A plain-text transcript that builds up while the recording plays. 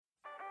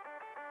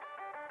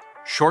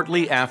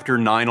Shortly after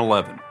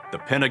 9/11, the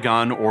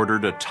Pentagon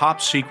ordered a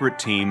top-secret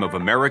team of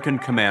American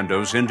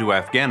commandos into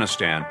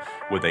Afghanistan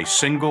with a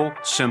single,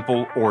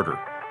 simple order: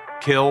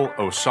 kill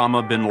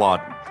Osama bin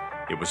Laden.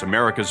 It was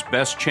America's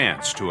best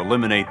chance to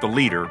eliminate the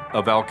leader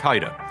of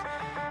al-Qaeda.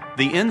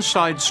 The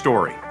inside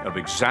story of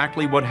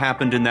exactly what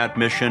happened in that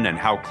mission and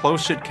how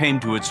close it came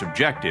to its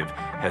objective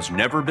has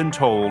never been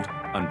told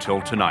until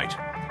tonight.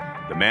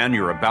 The man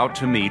you're about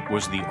to meet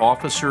was the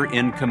officer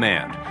in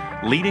command,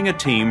 leading a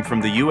team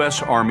from the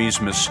U.S. Army's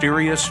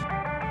mysterious,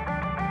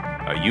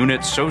 a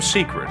unit so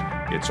secret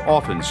it's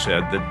often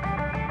said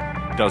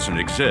that doesn't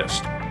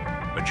exist.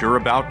 But you're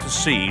about to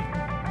see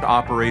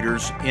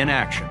operators in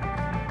action.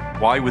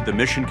 Why would the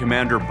mission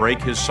commander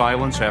break his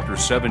silence after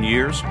 7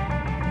 years?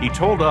 He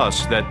told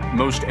us that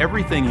most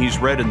everything he's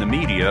read in the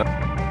media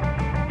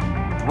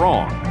is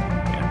wrong,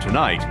 and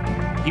tonight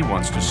he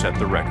wants to set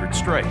the record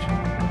straight.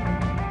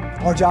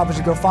 Our job was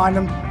to go find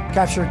him,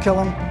 capture,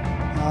 kill him,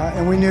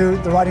 and we knew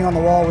the writing on the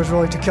wall was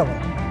really to kill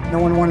him. No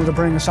one wanted to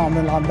bring Osama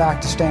bin Laden back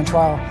to stand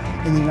trial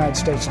in the United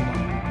States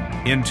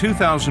alone. In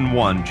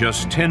 2001,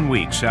 just 10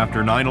 weeks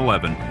after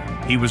 9/11,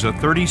 he was a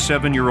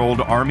 37-year-old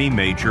Army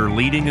major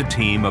leading a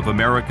team of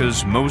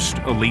America's most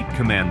elite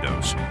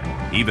commandos.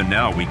 Even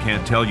now, we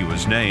can't tell you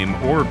his name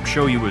or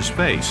show you his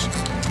face.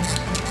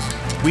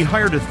 We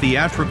hired a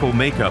theatrical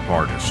makeup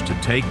artist to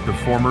take the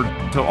former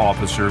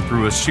officer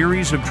through a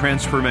series of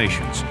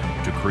transformations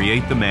to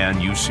create the man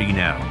you see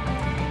now.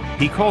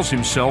 He calls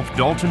himself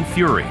Dalton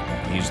Fury.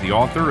 He's the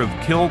author of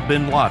Kill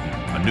Bin Laden,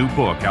 a new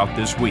book out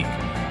this week.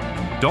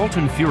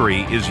 Dalton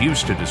Fury is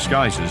used to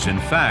disguises. In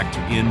fact,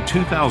 in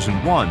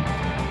 2001,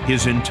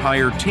 his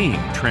entire team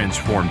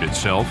transformed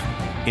itself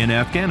in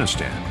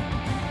Afghanistan.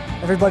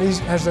 Everybody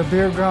has their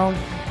beard grown.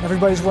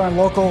 Everybody's wearing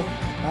local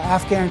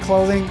Afghan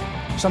clothing,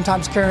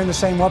 sometimes carrying the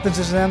same weapons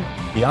as them.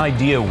 The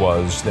idea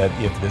was that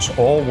if this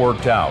all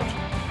worked out,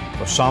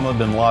 Osama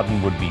bin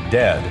Laden would be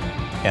dead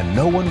and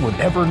no one would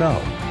ever know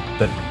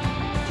that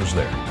it was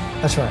there.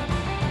 That's right.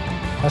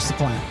 That's the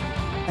plan.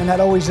 And that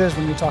always is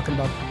when you're talking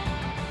about.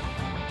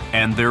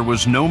 And there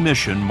was no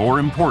mission more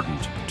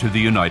important to the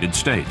United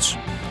States.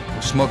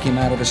 We'll smoke him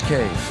out of his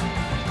cave.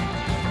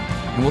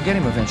 And we'll get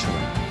him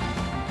eventually.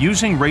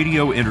 Using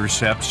radio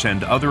intercepts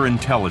and other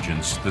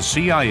intelligence, the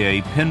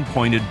CIA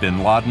pinpointed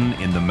bin Laden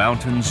in the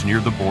mountains near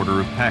the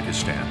border of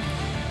Pakistan.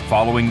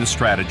 Following the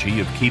strategy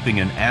of keeping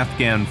an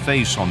Afghan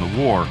face on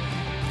the war,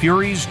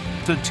 Fury's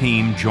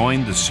team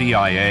joined the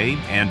CIA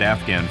and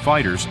Afghan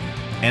fighters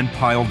and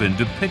piled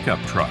into pickup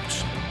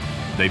trucks.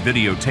 They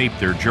videotaped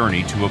their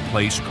journey to a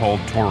place called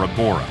Tora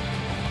Bora.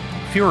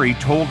 Fury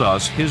told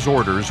us his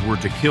orders were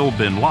to kill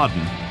bin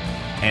Laden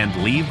and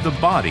leave the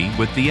body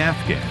with the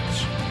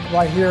Afghans.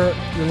 Right here,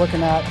 you're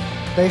looking at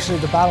basically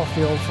the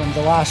battlefield from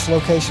the last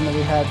location that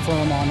we had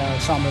firm on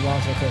Osama bin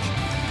Laden's location.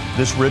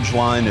 This ridge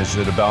line is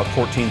at about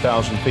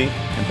 14,000 feet,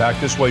 and back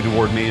this way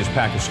toward me is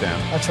Pakistan.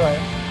 That's right.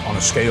 On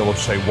a scale of,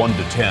 say, 1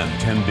 to 10,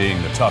 10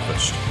 being the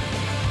toughest,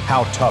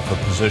 how tough a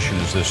position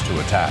is this to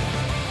attack?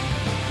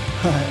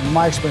 In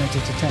my experience,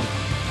 it's a 10.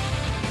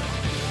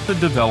 They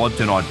developed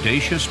an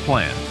audacious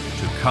plan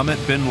to come at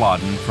bin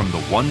Laden from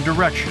the one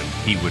direction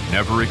he would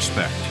never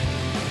expect.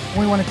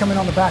 We want to come in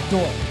on the back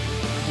door.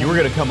 You were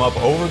going to come up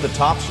over the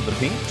tops of the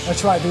peaks?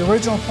 That's right. The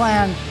original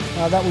plan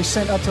that we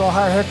sent up to our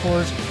higher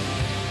headquarters,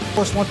 of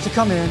course, wants to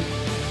come in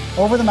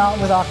over the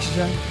mountain with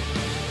oxygen,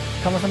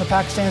 coming from the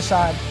Pakistan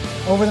side,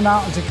 over the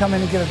mountains and come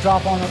in and get a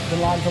drop on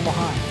bin Laden from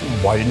behind.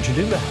 Why didn't you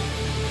do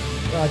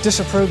that?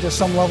 Disapproved at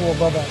some level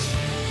above us.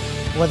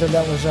 Whether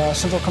that was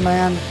Central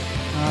Command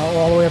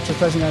or all the way up to the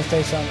President of the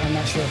United States, I'm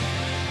not sure.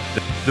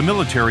 The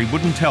military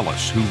wouldn't tell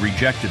us who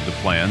rejected the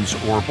plans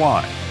or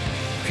why.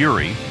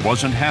 Fury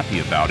wasn't happy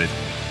about it,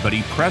 but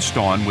he pressed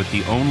on with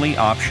the only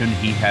option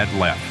he had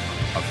left: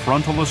 a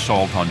frontal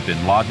assault on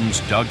bin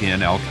Laden's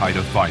dug-in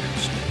al-Qaeda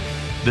fighters.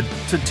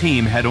 The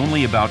team had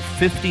only about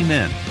 50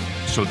 men,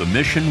 so the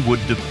mission would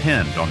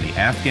depend on the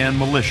Afghan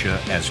militia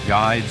as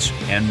guides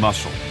and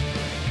muscle.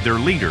 Their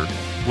leader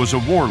was a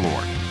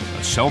warlord,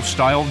 a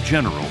self-styled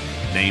general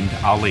named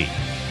Ali.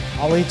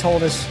 Ali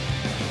told us,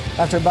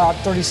 after about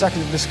 30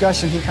 seconds of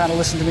discussion, he kind of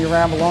listened to me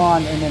ramble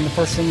on, and then the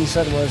first thing he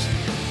said was,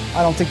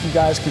 "I don't think you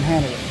guys can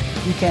handle it.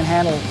 You can't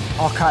handle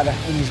al-Qaeda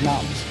in these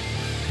mountains."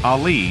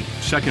 Ali,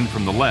 second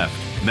from the left,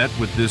 met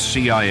with this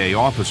CIA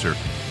officer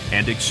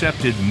and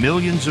accepted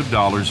millions of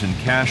dollars in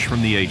cash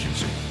from the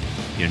agency.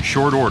 In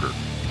short order,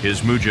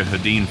 his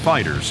Mujahideen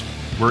fighters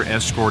were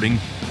escorting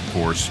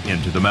force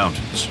into the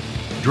mountains.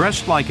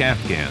 Dressed like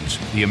Afghans,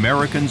 the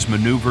Americans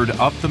maneuvered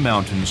up the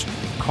mountains,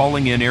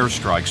 calling in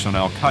airstrikes on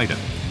al-Qaeda.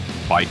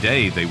 By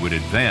day, they would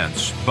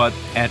advance, but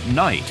at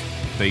night,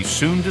 they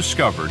soon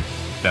discovered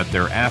that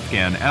their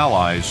Afghan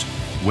allies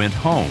went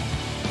home.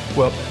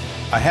 Well,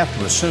 I have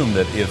to assume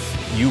that if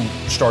you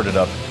started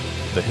up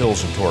the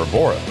hills in Tora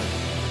Bora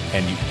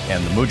and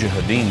the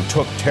Mujahideen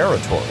took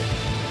territory,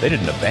 they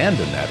didn't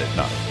abandon that at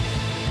night.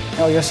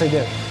 Oh, yes, they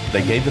did.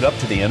 They gave it up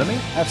to the enemy?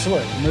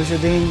 Absolutely.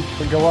 Mujahideen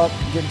would go up,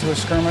 get into a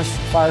skirmish,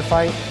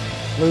 firefight,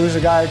 lose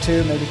a guy or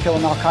two, maybe kill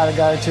an al-Qaeda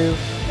guy or two,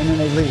 and then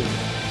they leave.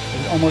 It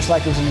was almost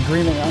like it was an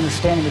agreement and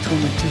understanding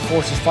between the two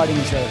forces fighting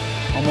each other.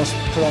 Almost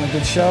put on a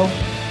good show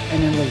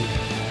and then leave.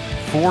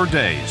 4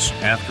 days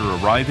after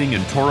arriving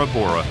in Tora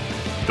Bora,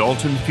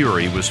 Dalton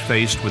Fury was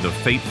faced with a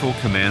fateful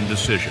command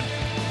decision.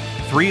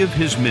 3 of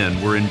his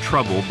men were in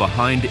trouble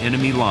behind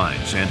enemy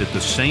lines, and at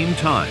the same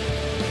time,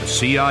 the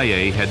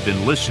CIA had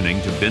been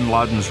listening to bin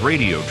Laden's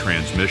radio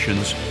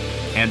transmissions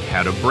and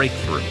had a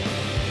breakthrough.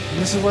 And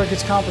this is where it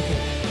gets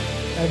complicated.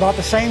 At about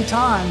the same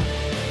time,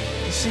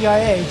 the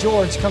CIA,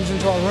 George, comes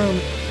into our room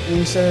and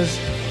he says,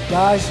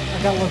 guys,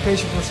 I got a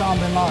location for Osama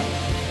bin Laden.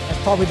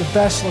 That's probably the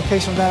best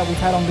location that we've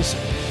had on this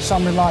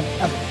Osama bin Laden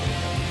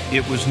ever.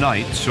 It was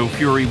night, so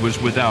Fury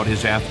was without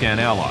his Afghan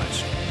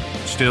allies.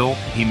 Still,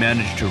 he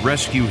managed to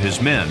rescue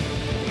his men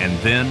and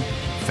then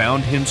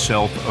found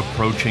himself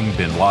approaching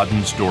bin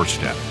Laden's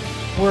doorstep.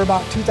 We're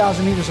about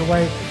 2,000 meters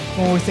away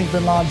from where we think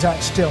bin Laden's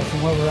at still,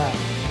 from where we're at.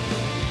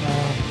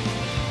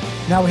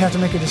 Now we have to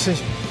make a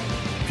decision.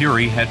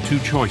 Fury had 2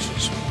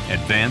 choices: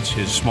 advance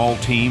his small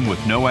team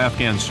with no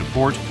Afghan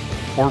support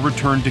or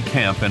return to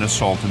camp and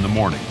assault in the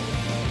morning.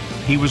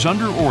 He was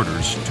under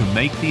orders to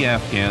make the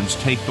Afghans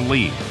take the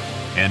lead,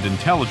 and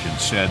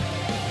intelligence said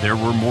there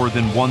were more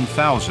than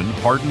 1,000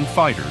 hardened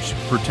fighters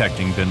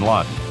protecting bin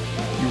Laden.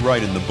 You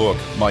write in the book,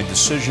 my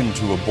decision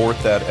to abort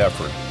that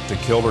effort to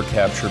kill or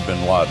capture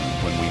bin Laden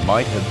when we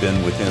might have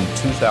been within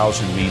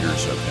 2,000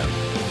 meters of him,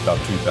 about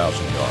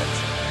 2,000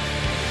 yards,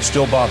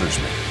 still bothers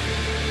me.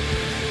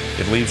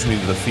 It leaves me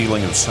with a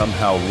feeling of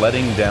somehow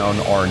letting down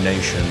our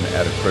nation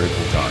at a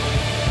critical time.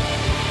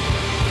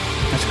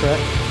 That's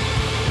correct.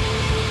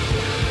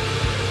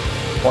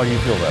 Why do you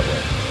feel that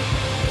way?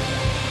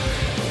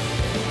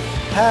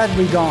 Had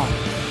we gone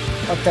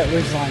up that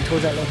ridgeline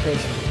towards that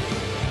location,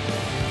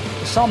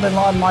 Osama bin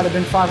Laden might have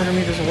been 500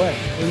 meters away.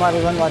 We might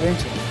have run right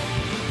into him.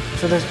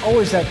 So there's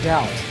always that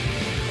doubt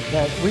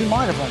that we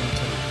might have run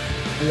into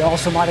him. We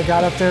also might have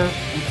got up there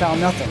and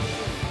found nothing.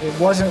 It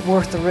wasn't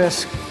worth the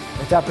risk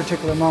at that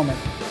particular moment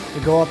to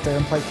go up there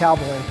and play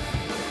cowboy.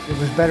 It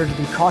was better to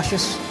be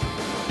cautious,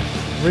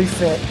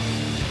 refit,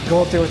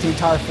 go up there with the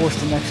entire force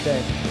the next day,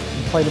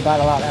 and play the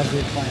battle out as we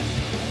had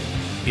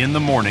planned. In the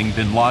morning,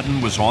 bin Laden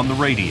was on the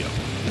radio.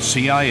 The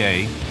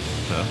CIA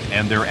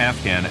and their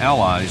Afghan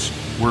allies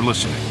were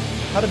listening.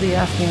 How did the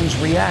Afghans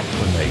react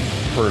when they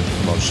heard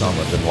from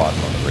Osama bin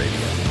Laden on the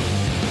radio?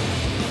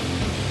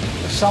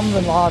 Osama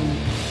bin Laden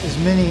is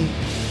many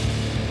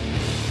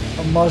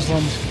a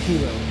Muslim's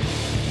hero.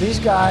 These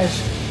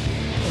guys,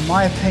 in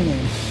my opinion,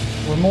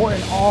 were more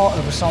in awe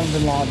of Osama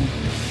bin Laden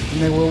than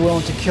they were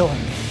willing to kill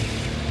him.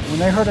 When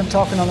they heard him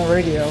talking on the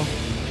radio,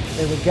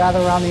 they would gather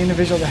around the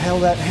individual that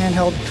held that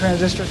handheld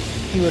transistor.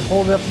 He would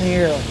hold it up in the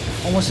air,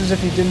 almost as if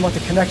he didn't want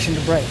the connection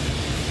to break.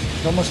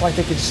 It's almost like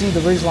they could see the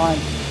ridgeline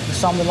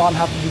Osama bin Laden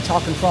happened to be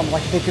talking from,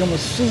 like they could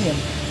almost see him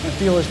and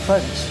feel his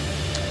presence.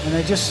 And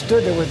they just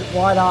stood there with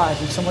wide eyes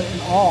and somewhat in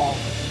awe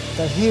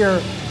that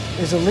here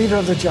is the leader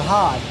of the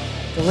jihad,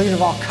 the leader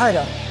of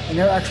Al-Qaeda, and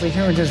they're actually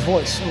hearing his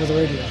voice over the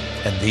radio.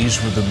 And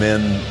these were the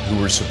men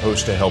who were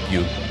supposed to help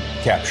you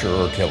capture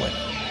or kill him.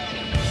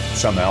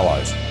 Some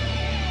allies.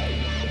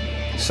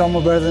 Some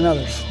were better than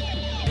others.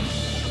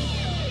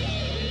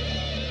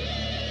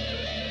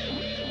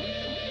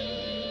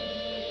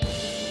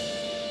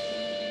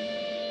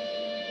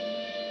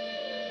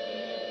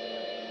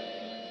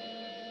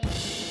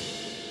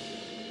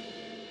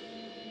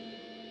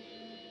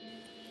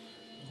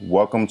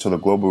 Welcome to the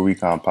Global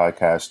Recon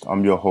Podcast.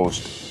 I'm your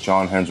host,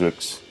 John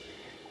Hendricks.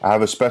 I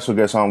have a special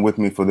guest on with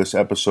me for this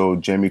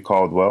episode, Jamie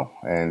Caldwell.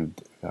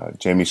 And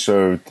Jamie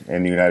served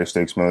in the United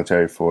States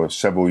military for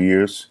several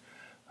years.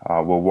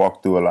 We'll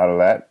walk through a lot of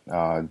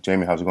that.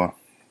 Jamie, how's it going?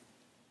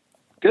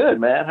 Good,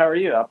 man. How are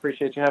you? I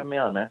appreciate you having me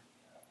on, man.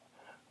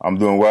 I'm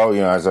doing well.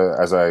 You know,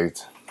 as I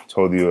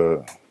told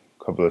you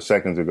a couple of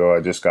seconds ago,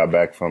 I just got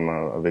back from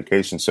a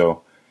vacation,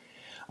 so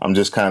I'm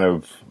just kind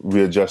of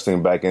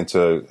readjusting back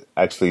into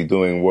actually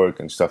doing work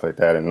and stuff like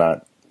that, and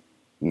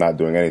not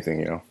doing anything,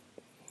 you know.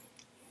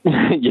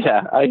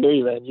 Yeah, I hear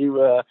you, man.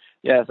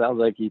 It sounds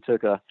like you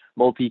took a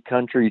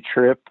multi-country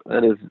trip.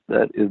 That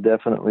is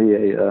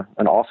definitely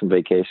an awesome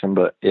vacation,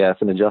 but yeah,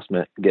 it's an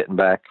adjustment getting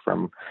back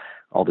from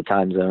all the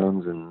time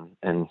zones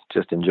and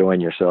just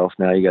enjoying yourself.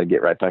 Now you got to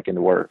get right back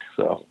into work.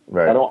 So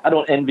right. I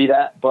don't envy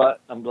that,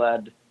 but I'm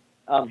glad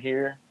I'm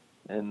here.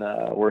 And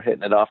we're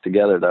hitting it off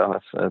together, though.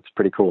 That's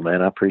pretty cool,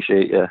 man. I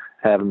appreciate you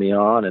having me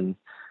on,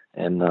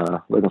 and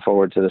looking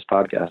forward to this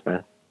podcast,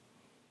 man.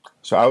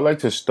 So I would like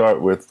to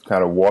start with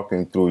kind of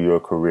walking through your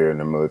career in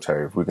the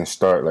military. If we can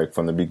start like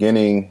from the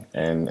beginning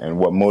and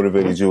what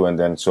motivated you, and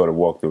then sort of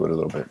walk through it a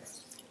little bit.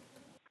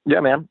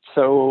 Yeah, man.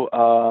 So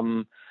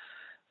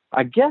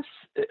I guess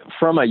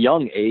from a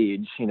young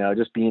age, you know,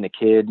 just being a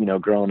kid, you know,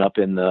 growing up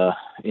in the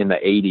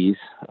 80s.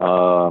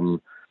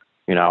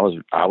 You know,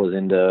 I was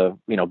into,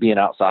 you know, being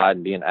outside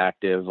and being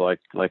active like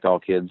all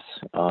kids,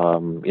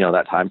 you know,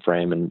 that time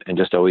frame, and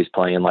just always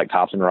playing like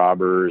cops and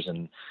robbers.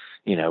 And,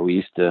 you know, we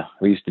used to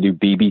do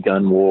BB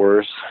gun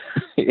wars,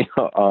 you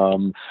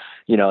know,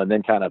 and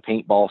then kind of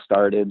paintball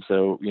started.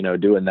 So, you know,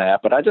 doing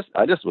that, but I just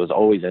was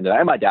always into that.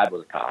 And my dad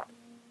was a cop.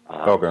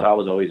 Okay. So I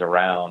was always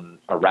around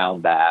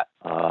that.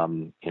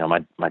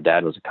 My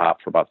dad was a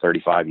cop for about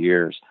 35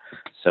 years.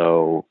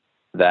 So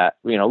that,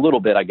 a little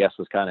bit, I guess,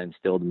 was kind of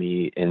instilled in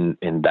me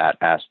in that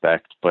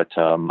aspect. But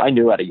I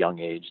knew at a young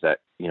age that,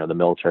 the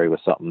military was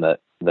something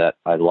that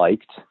I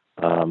liked.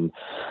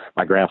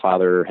 My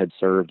grandfather had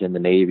served in the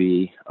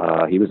Navy.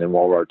 He was in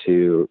World War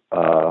II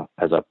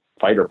as a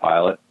fighter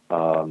pilot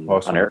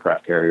Awesome. on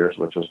aircraft carriers,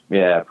 which was,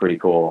 pretty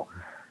cool.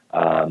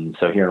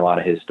 So hearing a lot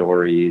of his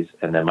stories.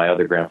 And then my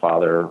other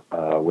grandfather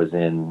was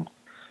in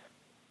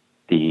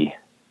the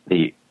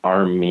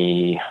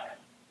Army,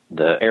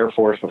 the Air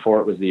Force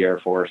before it was the Air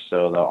Force,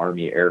 so the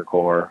Army Air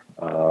Corps.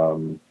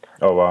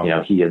 Oh,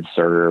 wow. He had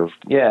served.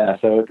 Yeah,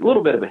 so a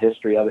little bit of a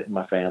history of it in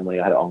my family.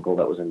 I had an uncle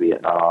that was in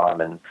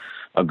Vietnam and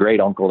a great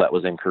uncle that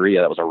was in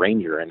Korea, that was a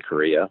Ranger in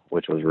Korea,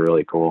 which was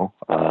really cool.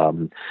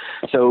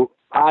 So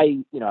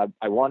I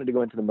wanted to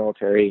go into the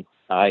military.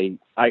 I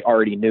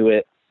already knew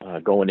it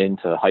going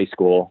into high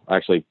school.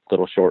 Actually,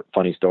 little short,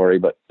 funny story,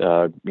 but,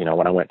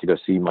 when I went to go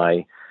see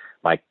my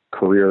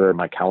career,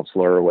 my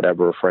counselor or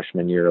whatever,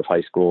 freshman year of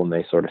high school, and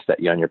they sort of set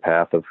you on your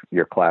path of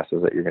your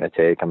classes that you're going to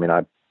take. I mean,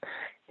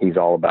 he's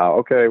all about,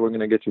 okay, we're going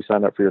to get you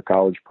signed up for your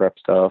college prep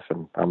stuff.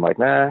 And I'm like,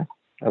 nah.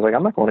 I was like,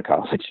 I'm not going to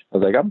college. I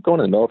was like, I'm going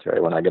to the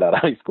military when I get out of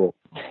high school.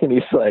 And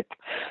he's like,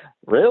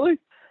 really?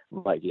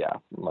 I'm like, yeah.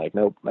 I'm like,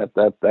 nope,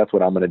 that's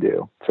what I'm going to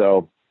do.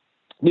 So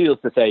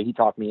needless to say, he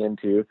talked me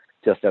into,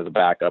 just as a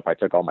backup, I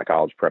took all my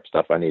college prep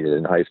stuff I needed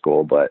in high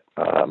school. But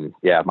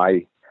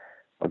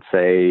let's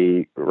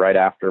say right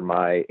after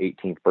my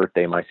 18th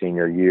birthday, my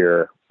senior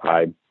year,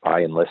 I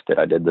enlisted.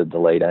 I did the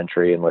delayed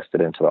entry, enlisted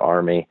into the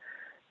Army.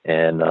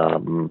 And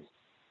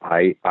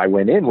I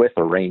went in with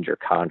a Ranger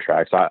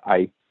contract. So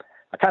I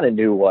kind of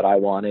knew what I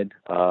wanted.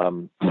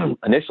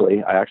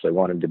 Initially, I actually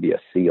wanted to be a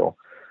SEAL.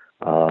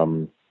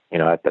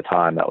 At the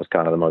time, that was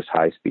kind of the most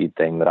high-speed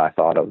thing that I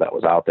thought of that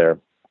was out there.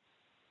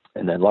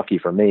 And then lucky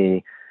for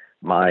me,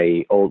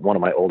 one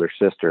of my older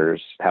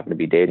sisters happened to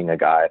be dating a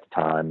guy at the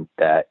time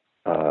that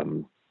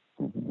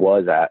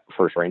was at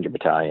 1st Ranger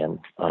Battalion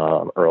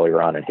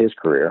earlier on in his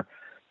career.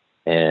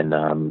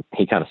 And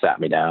he kind of sat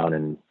me down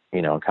and,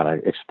 kind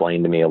of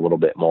explained to me a little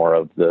bit more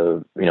of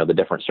the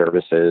different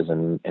services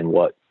and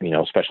what,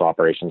 special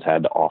operations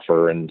had to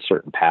offer and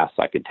certain paths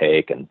I could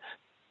take. And,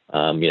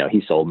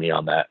 he sold me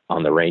on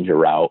the Ranger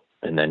route.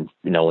 And then,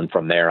 and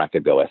from there I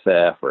could go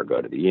SF or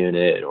go to the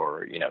unit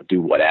or,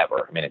 do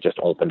whatever. I mean, it just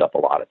opened up a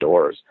lot of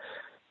doors.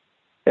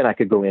 And I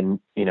could go in,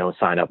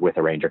 sign up with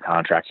a Ranger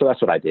contract. So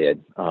that's what I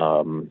did.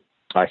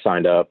 I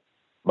signed up,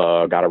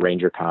 got a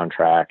Ranger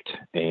contract,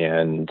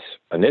 and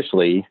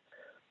initially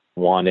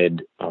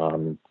wanted,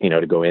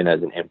 to go in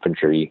as an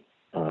infantry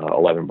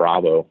 11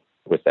 Bravo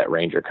with that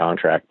Ranger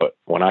contract. But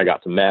when I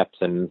got to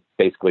MEPS and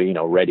basically,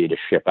 ready to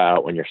ship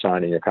out when you're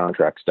signing your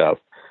contract stuff,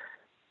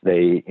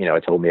 they,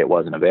 told me it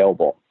wasn't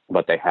available.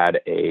 But they had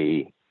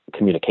a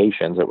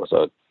communications. It was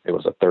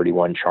a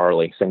 31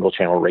 Charlie single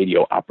channel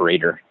radio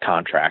operator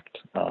contract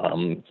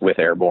with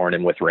Airborne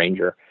and with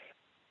Ranger.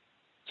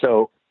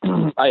 So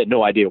I had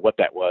no idea what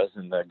that was.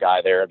 And the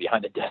guy there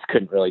behind the desk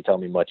couldn't really tell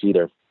me much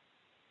either.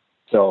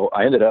 So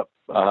I ended up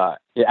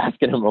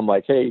asking him, I'm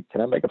like, hey,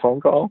 can I make a phone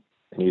call?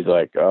 And he's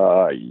like,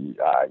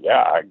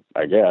 yeah,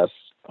 I guess.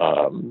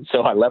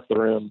 So I left the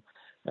room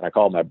and I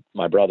called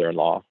my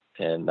brother-in-law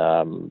and,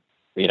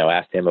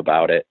 asked him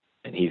about it.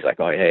 And he's like,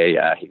 oh, hey,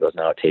 yeah. He goes,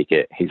 no, take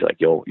it. He's like,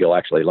 you'll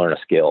actually learn a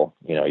skill.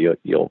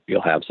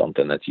 You'll have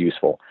something that's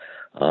useful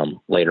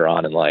later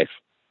on in life.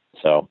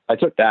 So I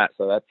took that.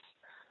 So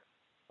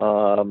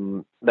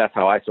that's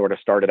how I sort of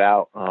started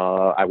out.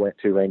 I went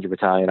to Ranger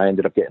Battalion. I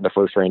ended up getting the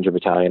 1st Ranger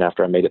Battalion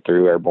after I made it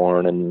through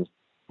Airborne and,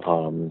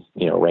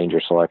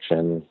 Ranger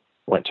selection.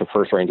 Went to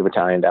 1st Ranger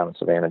Battalion down in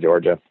Savannah,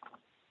 Georgia.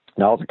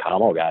 And I was a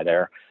commo guy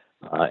there.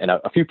 And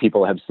a few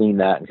people have seen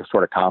that and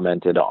sort of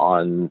commented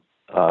on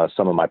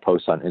some of my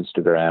posts on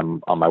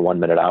Instagram on my 1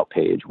 Minute Out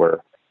page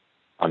where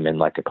I'm in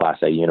like a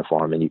Class A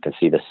uniform and you can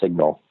see the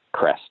signal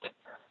crest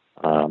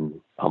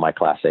on my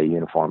Class A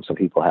uniform. Some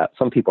people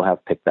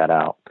have picked that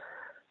out.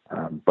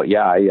 But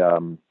yeah,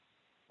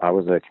 I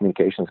was a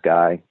communications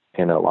guy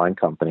in a line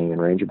company in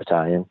Ranger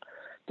Battalion.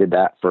 I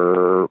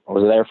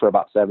was there for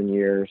about 7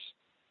 years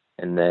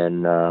and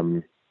then,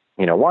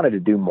 wanted to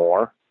do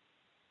more.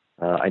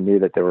 I knew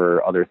that there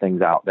were other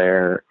things out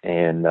there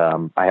and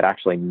I had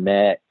actually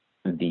met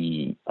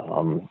the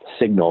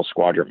Signal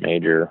Squadron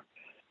Major,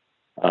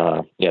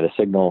 the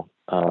Signal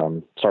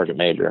Sergeant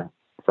Major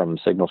from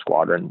Signal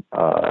Squadron.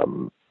 I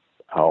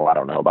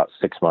don't know, about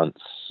 6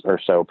 months or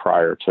so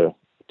prior to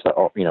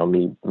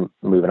me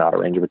moving out of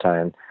Ranger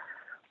Battalion,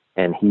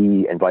 and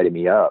he invited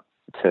me up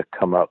to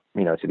come up,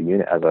 to the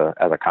unit as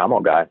a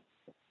commo guy.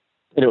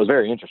 And it was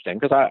very interesting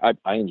because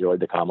I enjoyed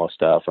the commo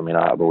stuff. I mean,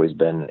 I've always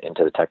been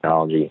into the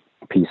technology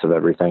piece of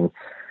everything.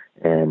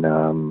 And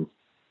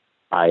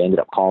I ended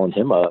up calling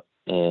him up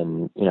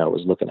and,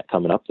 was looking at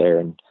coming up there.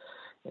 And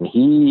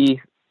he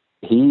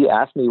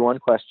asked me one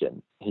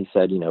question. He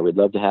said, we'd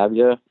love to have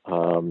you.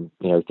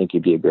 We think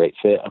you'd be a great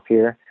fit up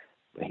here.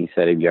 He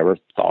said, have you ever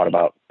thought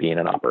about being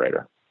an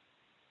operator?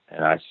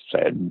 And I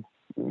said,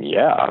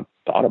 yeah, I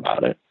thought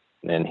about it.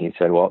 And he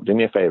said, well, do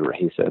me a favor.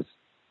 He says,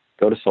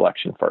 go to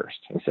selection first.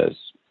 He says,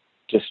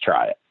 just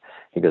try it.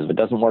 He goes, if it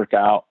doesn't work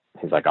out,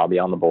 he's like, I'll be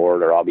on the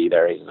board or I'll be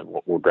there. He said,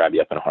 we'll grab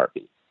you up in a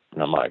heartbeat.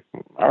 And I'm like,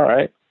 all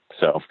right.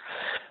 So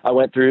I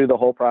went through the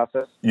whole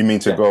process. You mean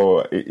to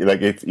go,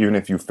 like, even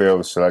if you fail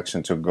the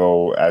selection, to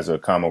go as a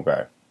commo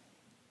guy?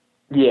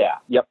 Yeah.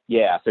 Yep.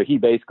 Yeah. So he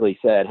basically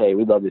said, hey,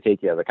 we'd love to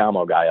take you as a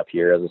commo guy up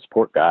here, as a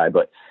support guy.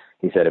 But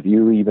he said, if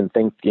you even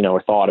think,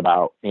 or thought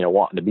about,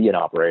 wanting to be an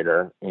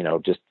operator,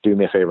 just do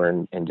me a favor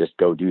and just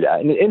go do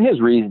that. And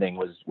his reasoning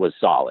was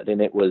solid.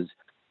 And it was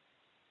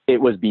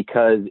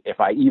because if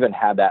I even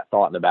had that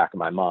thought in the back of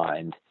my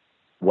mind,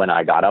 when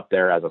I got up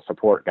there as a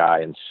support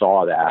guy and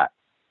saw that,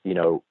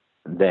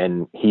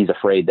 then he's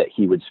afraid that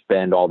he would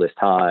spend all this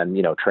time,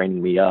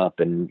 training me up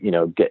and,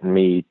 getting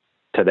me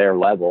to their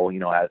level,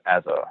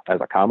 as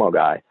a commo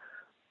guy.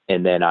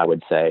 And then I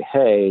would say,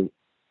 hey,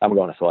 I'm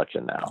going to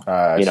selection now,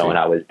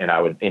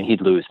 and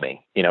he'd lose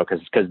me, cause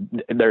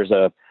there's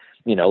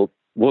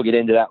we'll get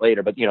into that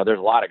later, but there's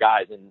a lot of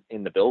guys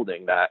in the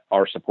building that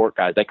are support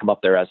guys. They come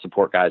up there as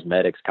support guys,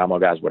 medics, commo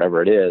guys,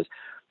 whatever it is.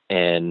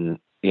 And,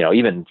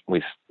 even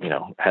we've,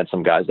 had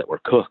some guys that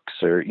were cooks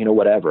or,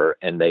 whatever,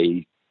 and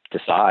they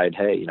decide,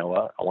 hey, you know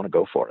what, I want to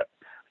go for it.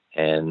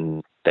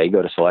 And they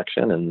go to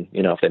selection, and,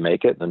 if they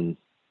make it, then,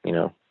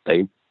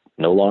 they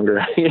no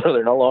longer,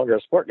 they're no longer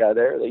a sport guy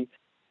there. They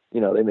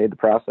made the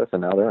process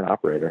and now they're an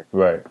operator.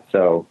 Right.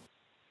 So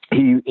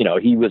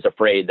he was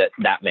afraid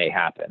that may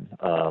happen.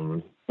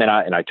 And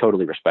I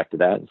totally respected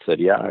that and said,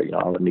 yeah,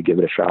 let me give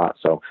it a shot.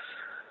 So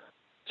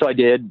I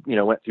did,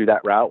 went through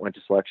that route, went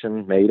to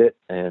selection, made it.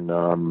 And,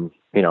 I'm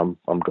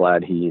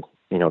glad he,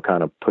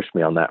 kind of pushed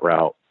me on that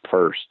route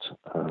first.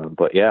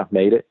 But yeah,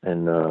 made it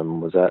and,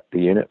 was at the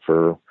unit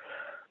for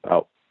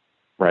about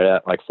right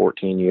at like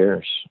 14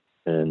 years.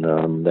 And,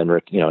 then,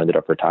 ended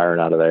up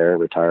retiring out of there,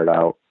 retired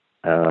out,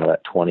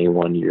 at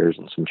 21 years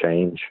and some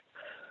change.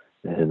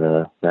 And,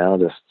 now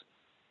just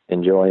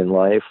enjoying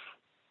life,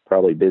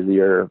 probably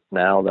busier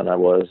now than I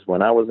was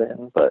when I was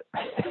in, but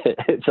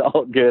it's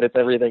all good. It's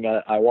everything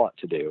I want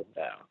to do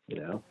now,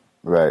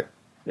 Right.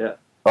 Yeah.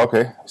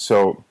 Okay.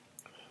 So,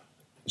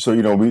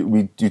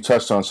 you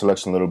touched on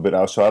selection a little bit.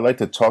 So I'd like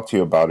to talk to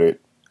you about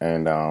it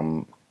and,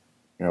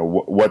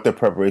 what the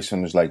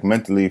preparation is like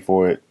mentally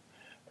for it.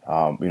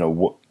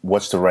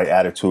 What's the right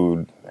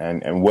attitude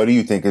and what do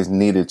you think is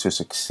needed to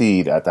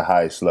succeed at the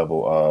highest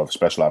level of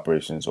special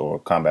operations or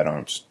combat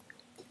arms?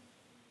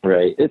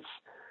 Right. It's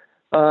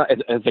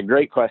a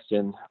great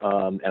question.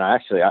 And I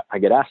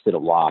get asked it a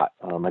lot.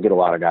 I get a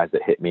lot of guys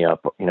that hit me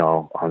up,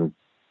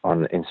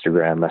 on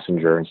Instagram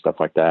Messenger and stuff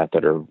like that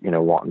are,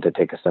 wanting to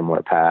take a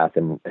similar path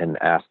and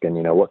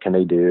asking, what can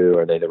they do?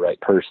 Are they the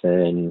right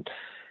person?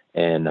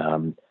 And,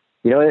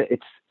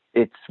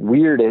 it's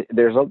weird.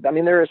 There is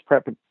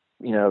prep,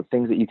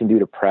 things that you can do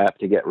to prep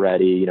to get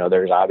ready.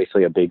 There's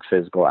obviously a big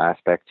physical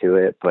aspect to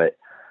it,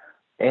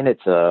 and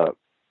it's a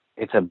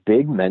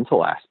big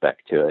mental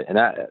aspect to it. And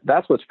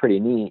that's what's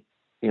pretty neat,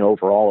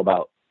 overall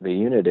about the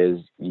unit is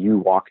you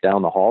walk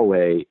down the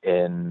hallway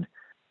and,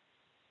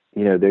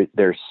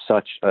 there's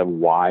such a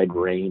wide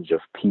range of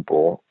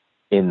people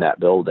in that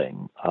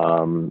building,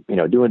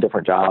 doing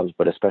different jobs,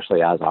 but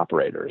especially as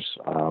operators.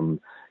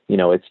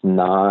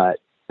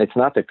 It's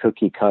not the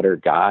cookie cutter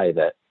guy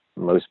that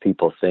most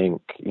people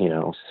think,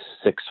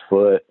 6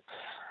 foot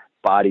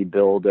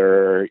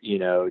bodybuilder,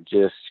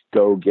 just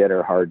go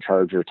getter, hard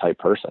charger type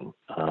person.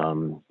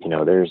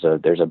 There's a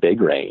big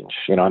range,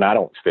 and I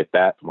don't fit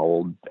that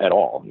mold at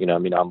all.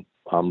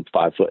 I'm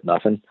 5 foot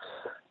nothing.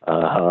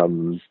 I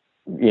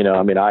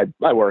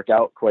work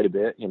out quite a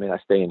bit. I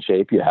stay in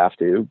shape. You have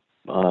to.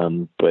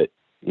 But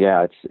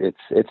yeah,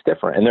 it's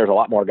different. And there's a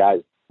lot more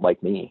guys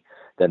like me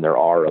than there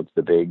are of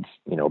the big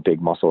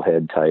muscle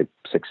head type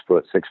 6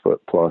 foot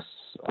plus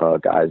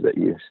guys that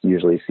you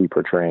usually see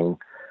portraying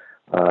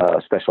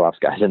special ops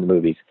guys in the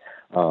movies.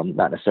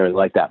 Not necessarily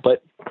like that,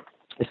 but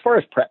as far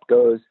as prep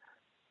goes,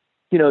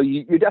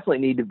 you definitely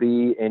need to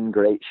be in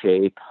great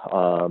shape.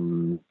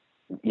 And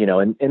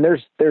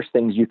there's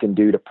things you can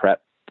do to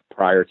prep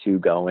prior to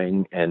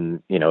going.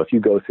 And, if you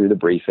go through the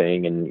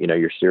briefing and,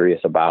 you're serious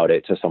about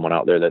it to someone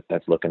out there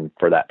that's looking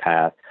for that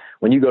path,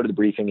 when you go to the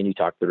briefing and you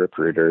talk to the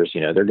recruiters,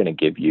 they're going to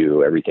give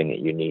you everything that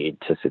you need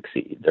to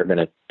succeed. They're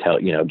going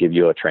to give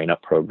you a train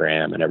up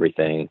program and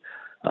everything.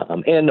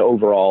 And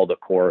overall the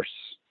course,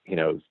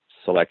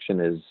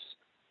 selection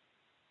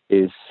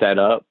is set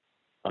up,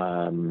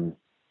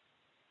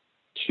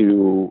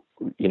 to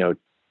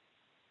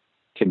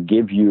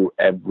give you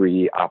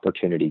every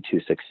opportunity to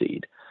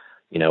succeed.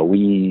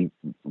 We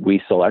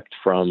select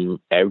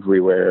from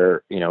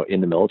everywhere,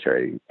 in the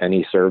military,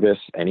 any service,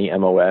 any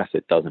MOS,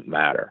 it doesn't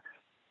matter.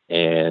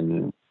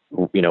 And,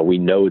 we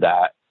know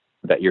that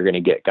you're going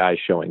to get guys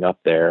showing up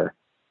there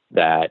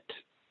that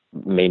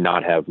may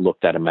not have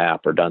looked at a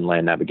map or done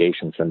land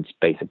navigation since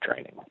basic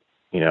training,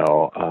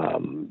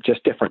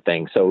 just different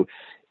things. So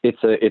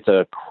it's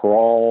a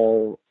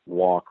crawl,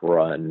 walk,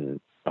 run,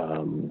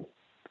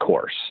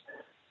 course.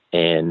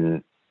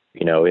 And,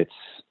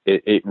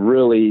 it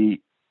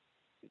really,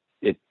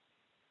 it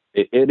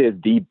is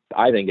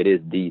I think it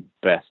is the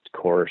best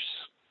course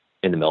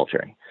in the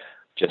military,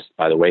 just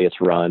by the way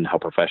it's run, how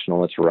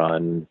professional it's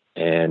run,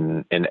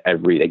 and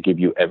they give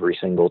you every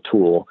single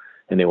tool,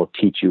 and they will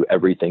teach you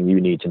everything you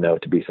need to know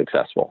to be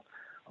successful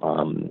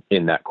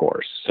in that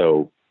course.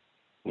 So,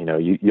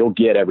 you'll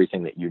get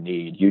everything that you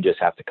need. You just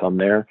have to come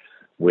there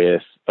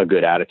with a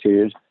good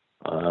attitude,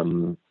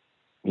 be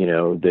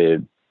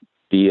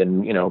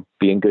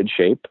in good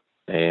shape,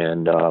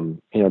 and,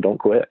 don't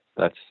quit.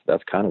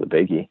 That's kind of the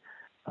biggie.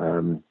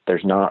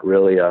 There's not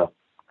really a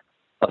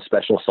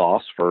special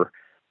sauce for,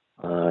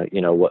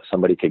 what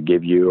somebody could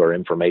give you or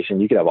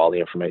information. You could have all the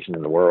information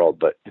in the world,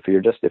 but if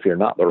you're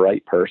not the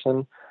right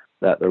person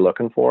that they're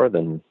looking for,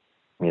 then,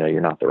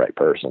 you're not the right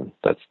person.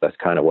 That's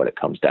kind of what it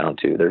comes down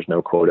to. There's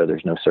no quota.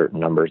 There's no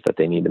certain numbers that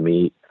they need to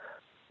meet.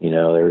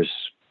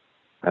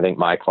 I think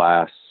my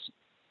class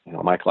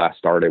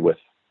started with,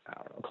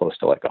 close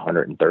to like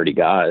 130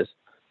 guys.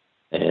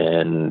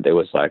 And there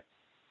was like,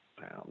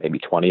 maybe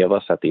 20 of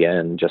us at the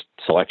end, just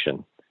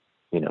selection,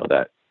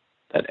 that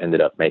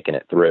ended up making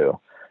it through.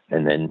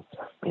 And then,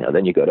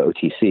 then you go to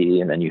OTC,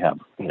 and then you have,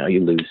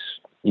 you lose,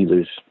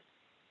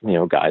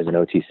 guys in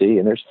OTC.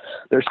 And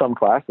there's some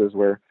classes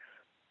where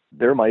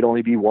there might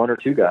only be one or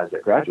two guys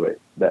that graduate,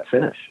 that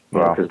finish,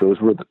 because those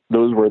were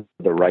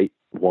the right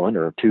one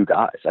or two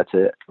guys. That's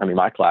it. I mean,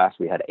 my class,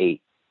 we had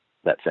 8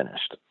 that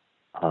finished.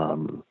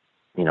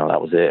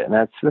 That was it. And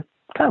that's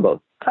kind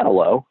of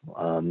low.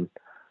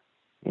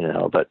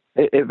 But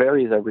it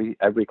varies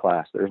every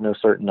class. There's no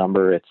certain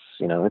number. It's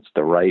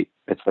the right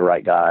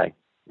guy.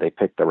 They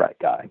pick the right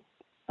guy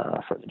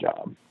for the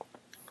job.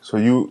 So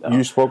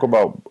you spoke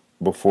about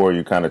before,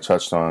 you kind of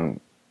touched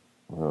on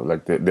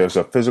there's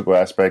a physical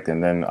aspect,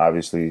 and then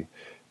obviously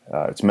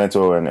it's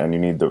mental, and you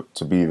need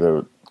to be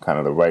the kind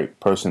of the right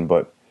person.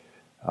 But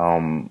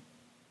do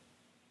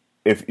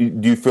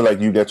you feel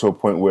like you get to a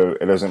point where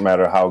it doesn't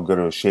matter how good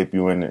of a shape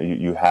you're in,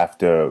 you have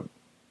to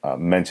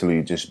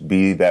mentally just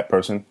be that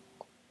person?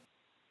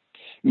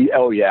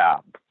 Oh yeah,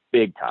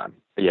 big time.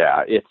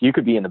 Yeah, if you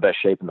could be in the best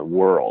shape in the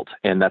world,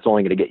 and that's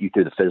only going to get you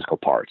through the physical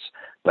parts,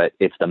 but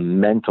it's the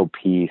mental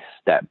piece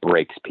that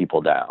breaks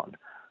people down.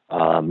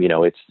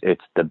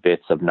 It's the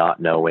bits of not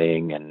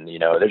knowing, and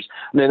there's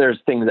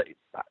things that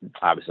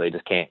obviously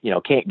just can't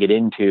get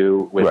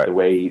into with the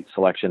way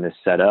selection is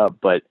set up,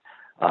 but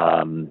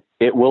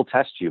it will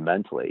test you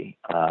mentally,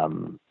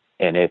 and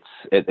it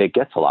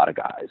gets a lot of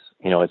guys.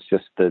 It's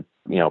just the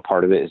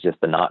part of it is just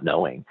the not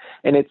knowing,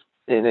 and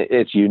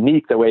it's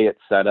unique the way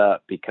it's set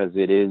up, because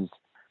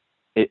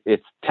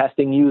it's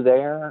testing you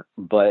there,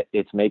 but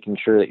it's making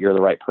sure that you're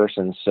the right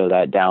person, so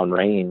that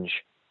downrange,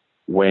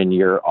 when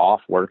you're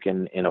off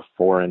working in a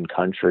foreign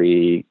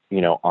country,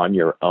 on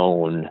your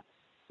own,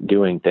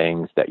 doing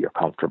things, that you're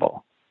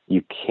comfortable.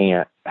 You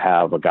can't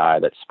have a guy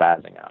that's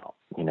spazzing out.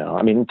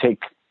 I mean,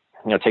 take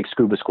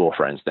scuba school,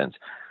 for instance.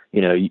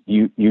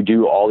 You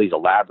do all these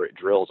elaborate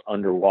drills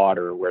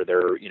underwater where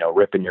they're,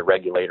 ripping your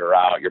regulator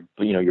out, you're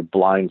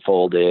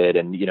blindfolded,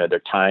 and,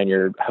 they're tying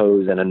your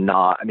hose in a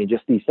knot. I mean,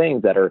 just these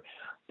things that are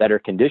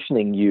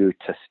conditioning you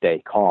to stay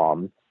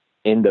calm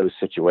in those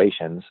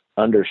situations.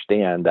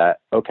 Understand that,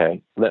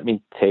 okay, let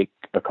me take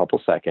a couple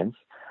seconds,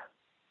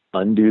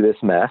 undo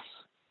this mess,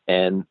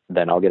 and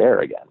then I'll get air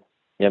again.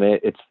 I mean,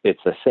 it's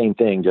the same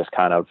thing, just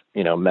kind of,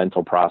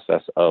 mental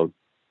process of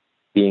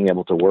being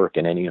able to work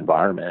in any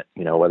environment,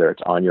 whether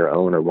it's on your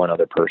own or one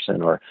other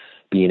person, or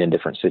being in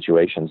different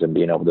situations and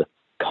being able to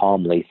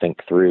calmly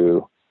think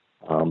through,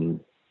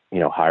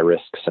 high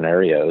risk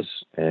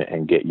scenarios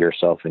and get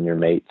yourself and your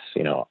mates,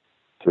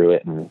 through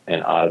it and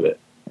out of it,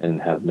 and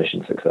have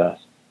mission success.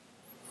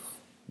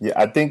 Yeah,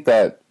 I think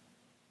that,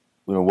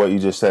 what you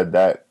just said,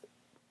 that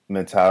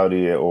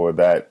mentality, or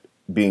that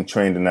being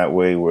trained in that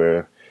way,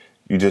 where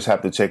you just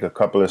have to take a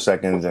couple of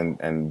seconds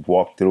and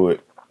walk through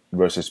it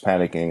versus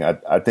panicking.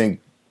 I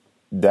think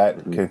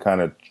that can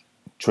kind of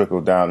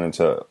trickle down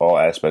into all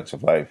aspects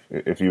of life,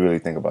 if you really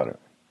think about it.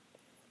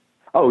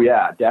 Oh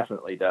yeah, it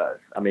definitely does.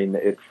 I mean,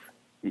 it's,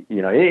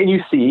 and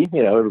you see,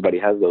 everybody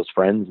has those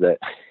friends that,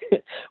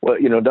 well,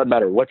 it doesn't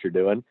matter what you're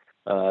doing.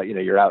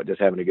 You're out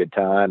just having a good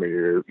time, or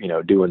you're,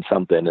 doing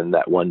something, and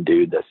that one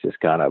dude that's just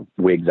kind of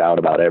wigs out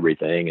about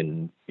everything,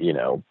 and,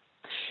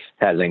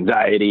 has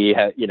anxiety,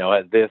 has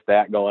this,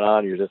 that going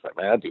on. You're just like,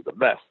 man, that dude's the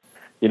best.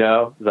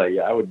 It's like,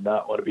 yeah, I would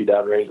not want to be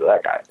downrange with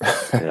that guy.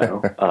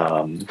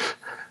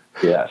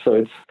 Yeah.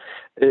 So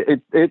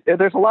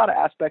there's a lot of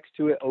aspects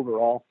to it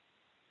overall,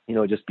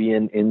 just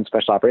being in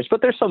special operations,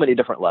 but there's so many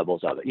different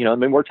levels of it. I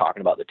mean, we're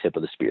talking about the tip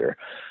of the spear.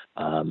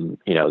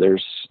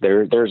 There's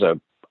a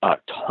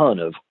ton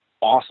of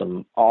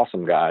awesome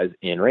guys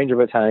in Ranger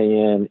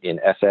Battalion, in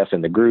SF,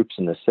 in the groups,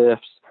 in the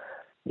SIFs,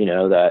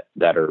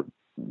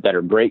 that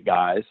are great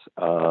guys.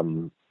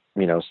 Some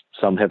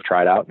have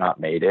tried out, not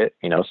made it,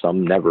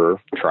 some never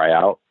try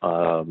out.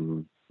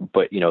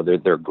 But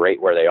they're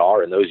great where they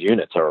are, and those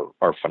units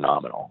are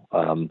phenomenal.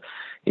 And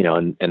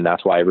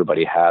that's why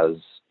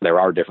there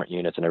are different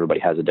units, and everybody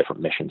has a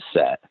different mission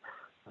set.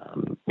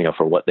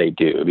 for what they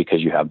do,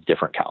 because you have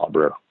different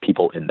caliber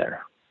people in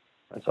there.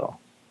 That's all.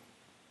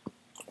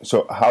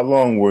 So how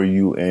long were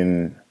you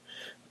in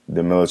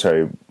the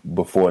military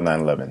before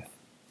 9/11?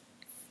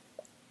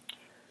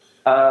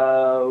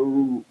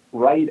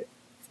 Right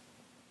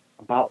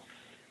about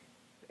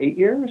 8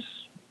 years.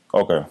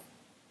 Okay.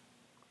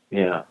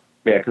 Yeah.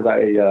 Because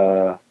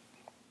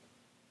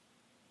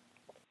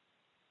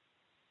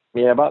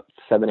about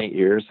 7-8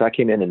 years. I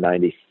came in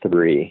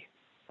 93.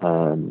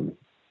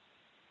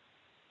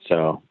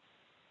 So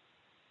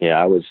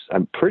yeah,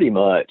 I'm pretty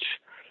much,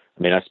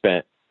 I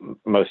spent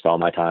most all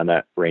my time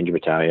at Ranger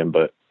Battalion,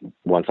 but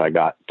once I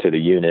got to the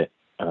unit,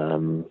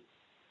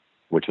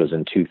 which was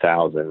in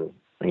 2000,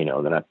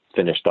 then I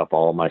finished up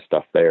all my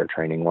stuff there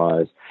training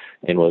wise,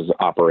 and was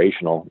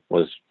operational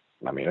a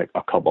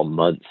couple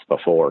months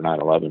before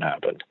 9/11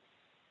 happened.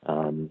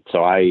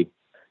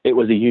 It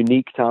was a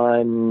unique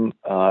time,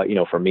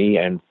 for me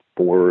and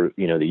for,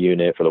 the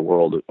unit, for the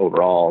world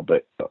overall,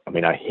 but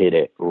I hit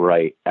it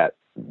right at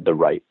the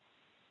right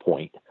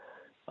point.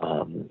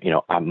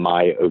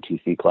 My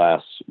OTC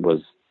class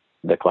was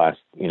the class,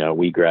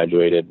 we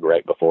graduated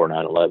right before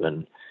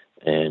 9/11,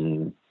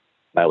 and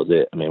that was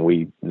it.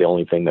 The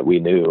only thing that we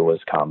knew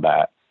was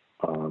combat.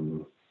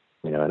 And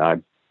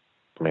I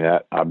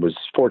was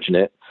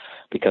fortunate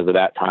because of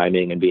that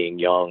timing and being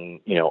young,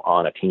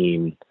 on a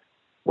team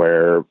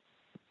where,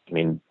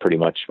 pretty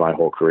much my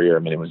whole career,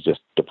 it was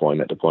just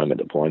deployment.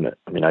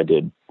 I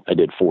did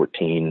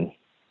 14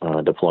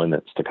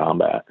 deployments to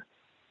combat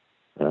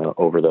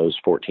over those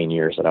 14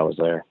 years that I was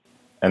there.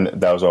 And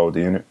that was all with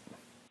the unit?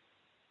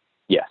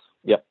 Yes.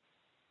 Yep.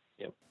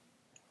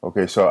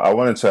 Okay, so I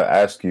wanted to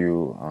ask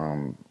you,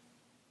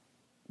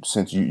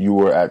 since you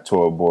were at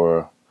Tora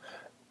Bora,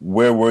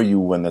 where were you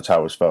when the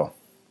towers fell?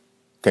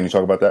 Can you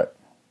talk about that?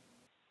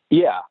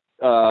 Yeah,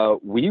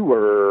 we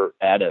were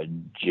at a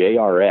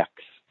JRX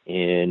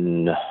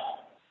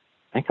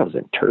I think I was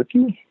in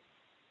Turkey.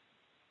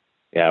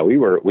 Yeah, we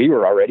were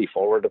already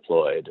forward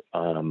deployed.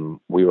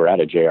 We were at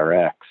a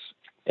JRX,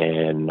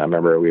 and I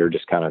remember we were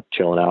just kind of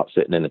chilling out,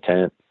 sitting in the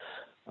tent,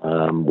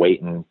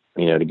 waiting,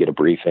 to get a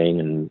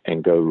briefing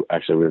and go.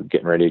 Actually, we were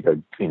getting ready to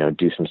go,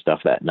 do some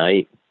stuff that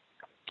night.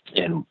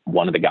 And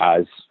one of the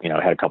guys,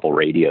 had a couple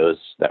radios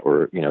that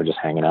were, just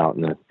hanging out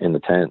in the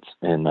tents,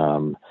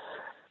 and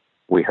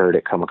we heard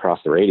it come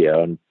across the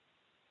radio, and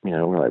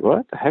we're like,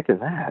 what the heck is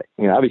that?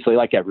 Obviously,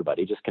 like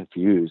everybody, just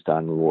confused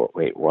on,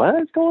 wait,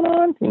 what's going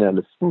on?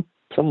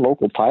 Some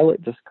local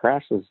pilot just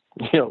crashed his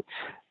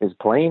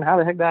plane. How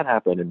the heck that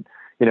happened? And,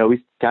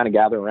 we kind of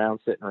gather around,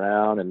 sitting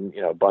around, and,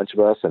 a bunch of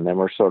us, and then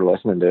we're sort of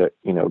listening to it,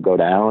 go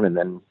down. And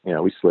then,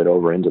 we slid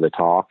over into the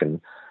talk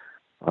and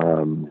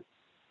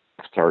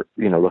start,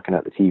 looking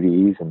at the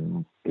TVs.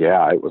 And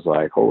yeah, it was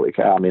like, holy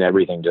cow.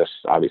 Everything just,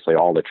 obviously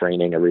all the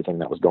training, everything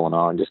that was going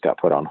on just got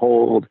put on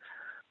hold.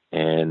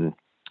 And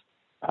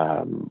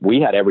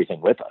we had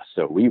everything with us.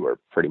 So we were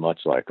pretty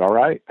much like, all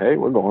right, hey,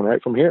 we're going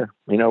right from here.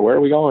 Where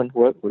are we going?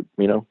 What,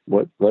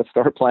 let's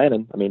start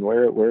planning.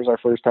 Where's our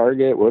first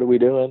target? What are we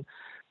doing?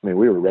 We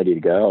were ready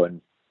to go.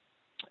 And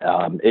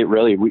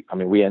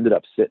we ended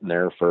up sitting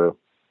there for,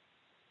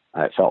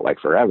 it felt like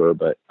forever,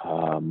 but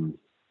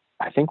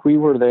I think we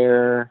were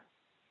there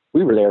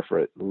for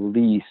at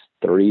least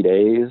 3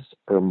 days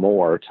or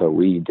more till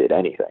we did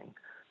anything.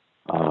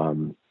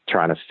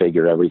 Trying to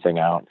figure everything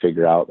out,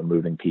 figure out the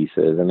moving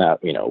pieces. And that,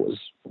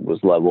 was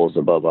levels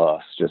above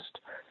us, just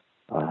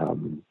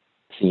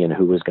seeing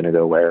who was going to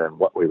go where and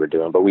what we were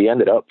doing. But we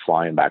ended up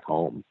flying back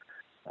home.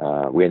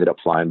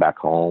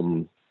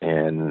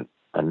 And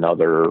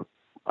another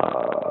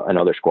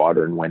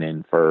squadron went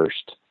in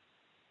first,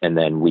 and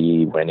then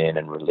we went in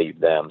and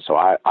relieved them. So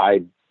I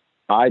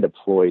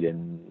deployed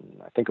in,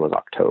 I think it was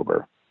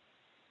October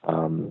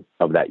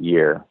of that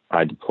year.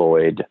 I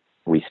deployed,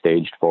 we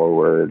staged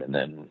forward, and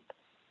then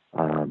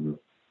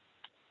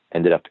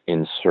ended up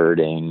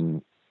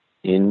inserting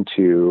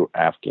into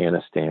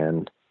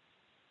Afghanistan,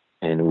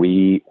 and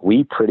we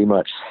pretty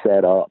much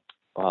set up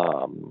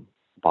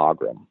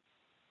Bagram.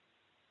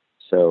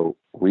 So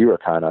we were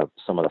kind of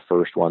some of the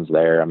first ones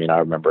there. I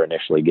remember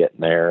initially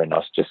getting there and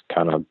us just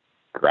kind of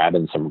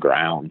grabbing some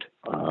ground,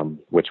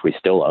 which we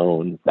still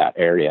own that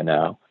area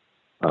now.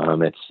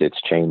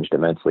 It's changed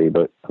immensely,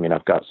 but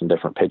I've got some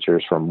different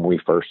pictures from when we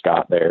first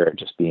got there,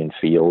 just being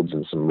fields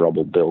and some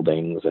rubble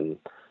buildings. And,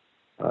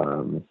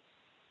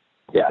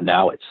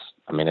 now it's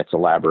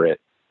elaborate,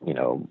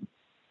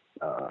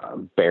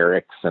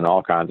 barracks and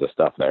all kinds of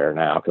stuff there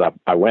now. Cause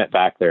I went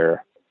back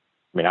there.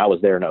 I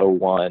was there in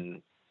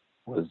 2001,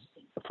 was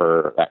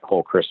for that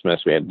whole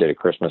Christmas. We did a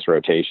Christmas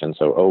rotation.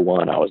 So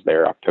 2001, I was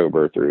there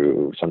October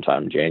through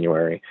sometime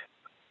January,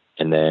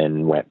 and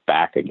then went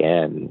back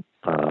again,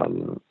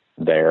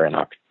 there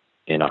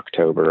in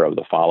October of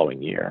the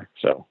following year.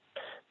 So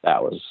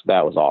that was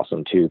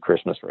awesome too.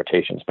 Christmas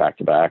rotations back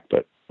to back,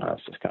 but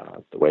it's just kind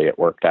of the way it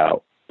worked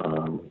out.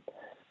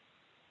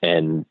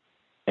 And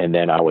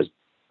then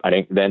I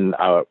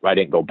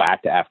didn't go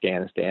back to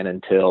Afghanistan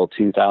until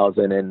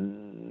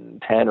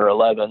 2010 or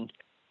 11.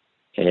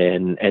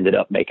 and ended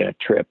up making a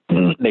trip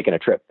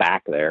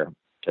back there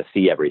to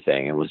see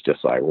everything. It was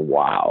just like,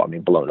 wow. I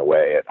mean, blown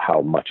away at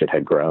how much it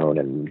had grown.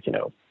 And,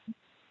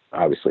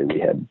 obviously we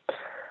had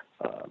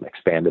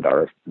expanded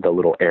the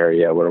little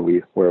area where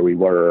we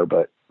were,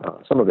 but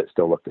some of it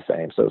still looked the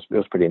same. So it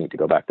was pretty neat to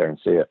go back there and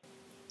see it.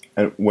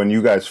 And when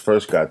you guys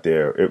first got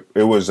there,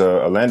 it was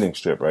a landing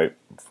strip, right?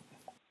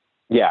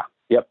 Yeah.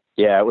 Yep.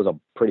 Yeah. It was a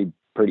pretty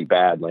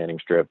bad landing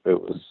strip.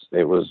 It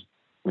was,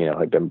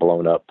 had been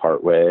blown up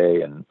part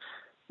way, and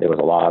there was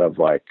a lot of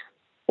like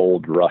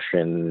old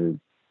Russian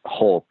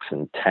Hulks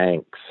and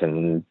tanks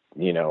and,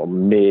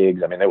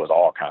 MiGs. I mean, there was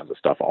all kinds of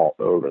stuff all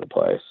over the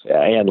place.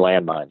 Yeah. And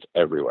landmines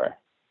everywhere.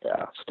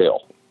 Yeah.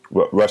 Still.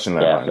 Russian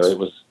landmines. Yeah. So it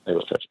was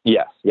treacherous.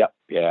 Yes. Yep.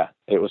 Yeah.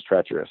 It was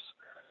treacherous.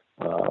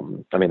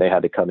 I mean, they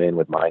had to come in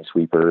with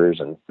minesweepers,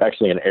 and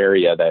actually an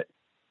area that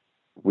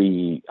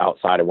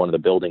outside of one of the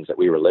buildings that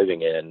we were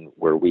living in,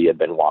 where we had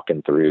been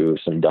walking through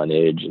some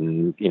dunnage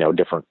and,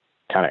 different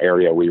kind of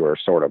area we were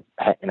sort of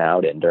hanging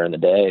out in during the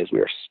day as we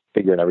were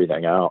figuring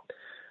everything out.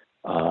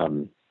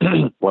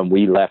 When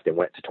we left and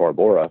went to Tora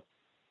Bora,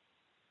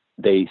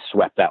 they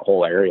swept that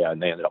whole area,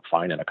 and they ended up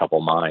finding a couple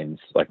mines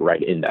like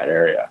right in that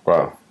area.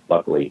 Wow. So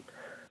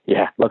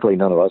luckily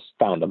none of us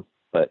found them,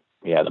 but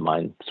yeah, the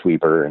mine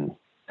sweeper and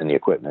the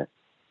equipment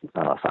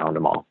found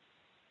them all.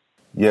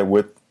 Yeah,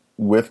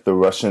 with the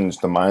Russians,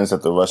 the mines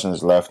that the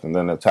Russians left, and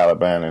then the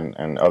Taliban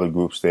and other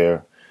groups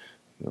there,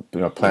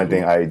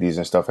 planting IEDs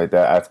and stuff like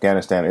that.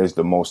 Afghanistan is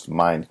the most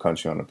mined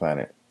country on the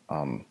planet.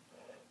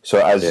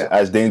 So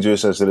as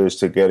dangerous as it is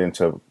to get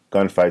into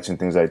gunfights and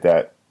things like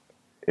that,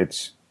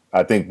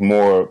 I think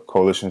more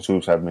coalition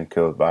troops have been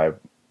killed by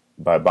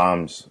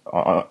bombs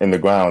in the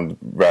ground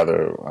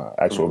rather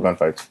actual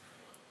gunfights.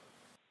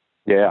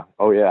 Yeah.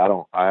 Oh yeah. I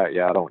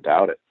don't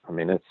doubt it. I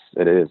mean, it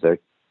is.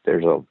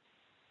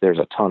 There's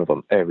a ton of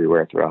them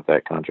everywhere throughout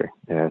that country.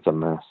 Yeah, it's a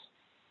mess.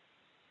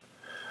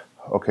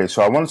 Okay,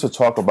 so I wanted to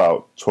talk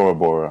about Tora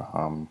Bora.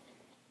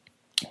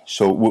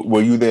 So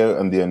were you there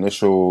in the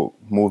initial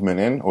movement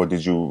in, or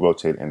did you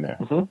rotate in there?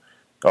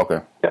 Mm-hmm. Okay.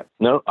 Yeah.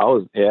 No, I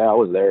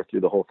was there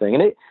through the whole thing,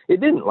 and it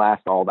didn't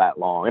last all that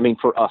long. I mean,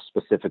 for us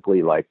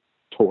specifically, like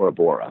Tora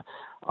Bora,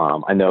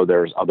 I know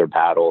there's other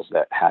battles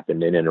that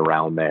happened in and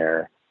around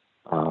there.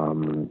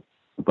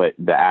 But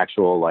the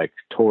actual like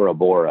Tora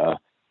Bora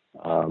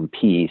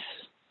piece,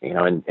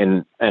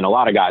 and a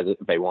lot of guys,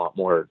 if they want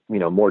more,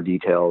 more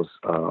details,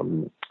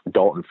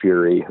 Dalton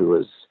Fury, who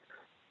was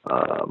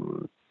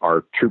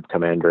our troop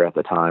commander at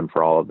the time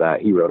for all of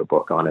that, he wrote a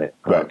book on it,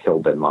 Kill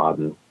Bin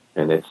Laden,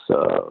 and it's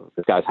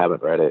if guys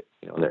haven't read it,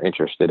 and they're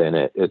interested in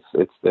it,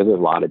 there's a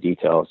lot of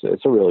details.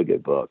 It's a really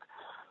good book.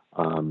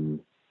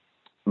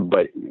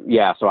 But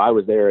yeah, so I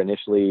was there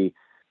initially.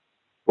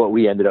 What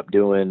we ended up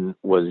doing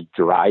was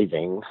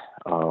driving.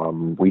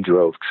 We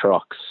drove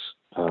trucks,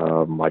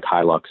 like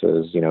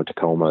Hiluxes,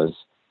 Tacomas,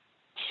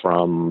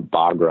 from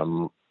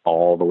Bagram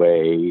all the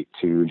way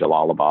to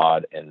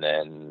Jalalabad, and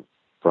then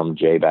from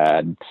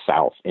Jabad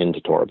south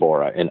into Tora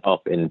Bora and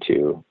up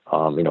into,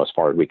 as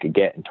far as we could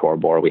get in Tora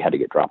Bora. We had to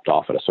get dropped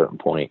off at a certain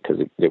point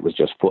because it was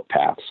just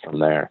footpaths from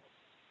there.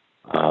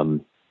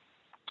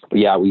 But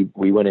yeah,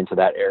 we went into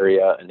that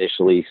area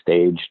initially,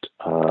 staged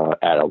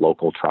at a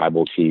local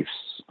tribal chief's,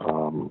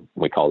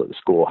 we called it the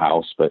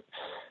schoolhouse, but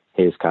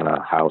his kind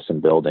of house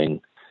and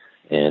building.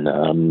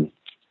 And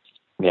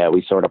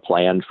we sort of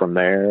planned from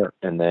there.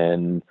 And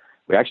then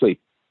we actually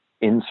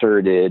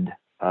inserted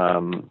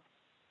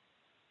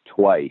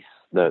twice.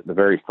 The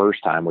very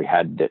first time we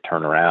had to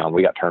turn around,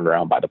 we got turned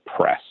around by the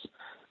press.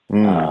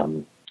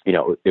 It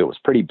was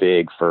pretty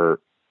big for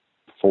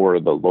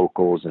the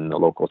locals and the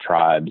local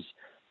tribes,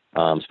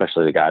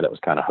 especially the guy that was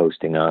kind of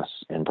hosting us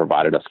and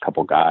provided us a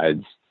couple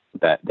guides,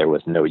 that there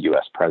was no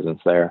U.S.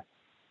 presence there.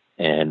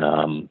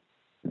 And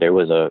there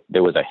was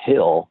a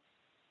hill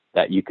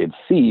that you could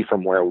see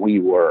from where we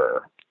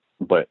were,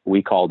 but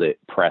we called it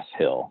Press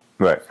Hill.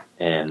 Right.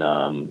 And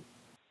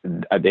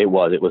it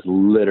was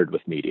littered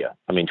with media.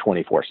 I mean,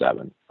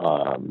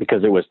 24/7,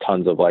 because there was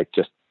tons of like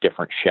just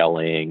different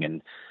shelling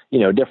and,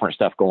 different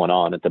stuff going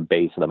on at the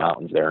base of the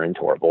mountains there in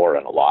Tora Bora,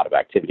 and a lot of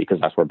activity because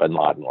that's where Bin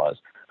Laden was.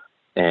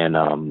 And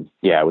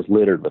it was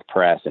littered with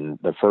press. And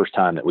the first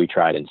time that we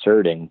tried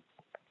inserting,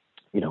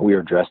 we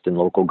were dressed in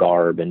local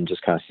garb and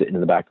just kind of sitting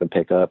in the back of the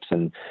pickups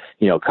and,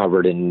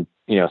 covered in,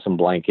 some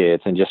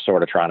blankets and just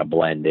sort of trying to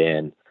blend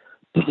in.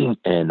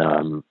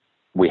 And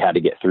we had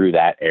to get through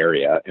that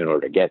area in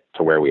order to get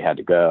to where we had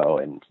to go.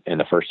 And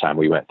the first time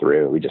we went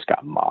through, we just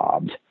got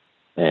mobbed,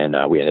 and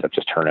we ended up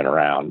just turning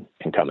around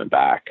and coming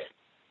back.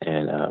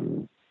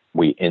 And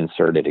we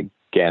inserted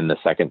again the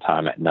second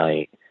time at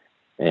night,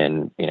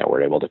 and,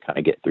 we're able to kind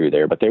of get through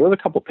there. But there was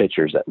a couple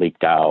pictures that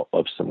leaked out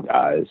of some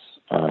guys,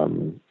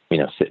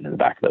 sitting in the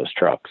back of those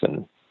trucks,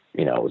 and,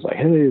 it was like,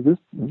 hey, is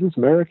this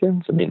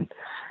Americans? I mean,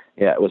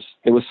 yeah, it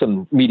was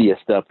some media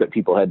stuff that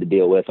people had to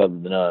deal with other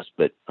than us,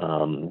 but,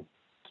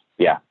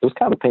 it was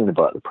kind of a pain in the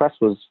butt. The press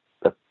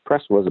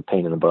was a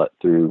pain in the butt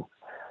through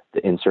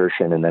the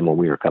insertion, and then when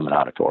we were coming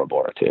out of Tora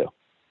Bora too.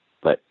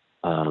 But,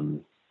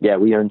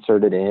 we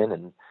inserted in,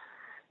 and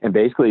and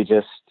basically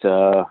just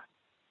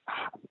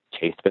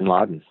chased bin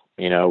Laden.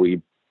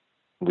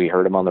 We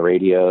heard him on the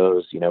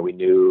radios. We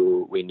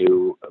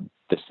knew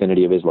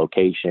vicinity of his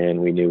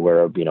location. We knew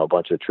where, a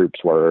bunch of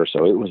troops were.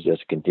 So it was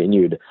just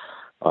continued,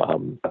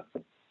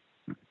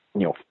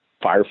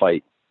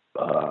 firefight,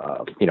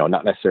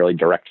 not necessarily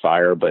direct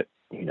fire, but,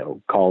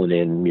 calling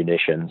in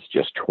munitions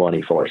just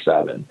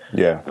 24/7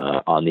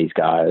 on these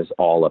guys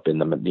all up in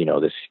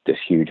the, this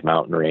huge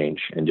mountain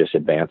range, and just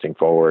advancing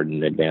forward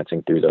and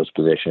advancing through those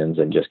positions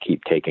and just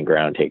keep taking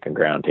ground.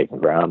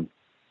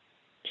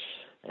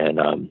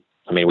 And,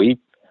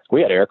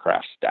 we had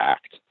aircraft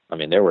stacked.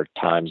 There were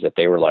times that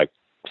they were like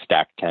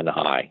stacked 10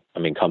 high.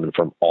 Coming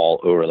from all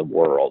over the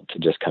world to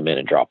just come in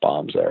and drop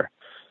bombs there.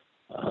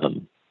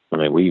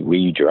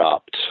 We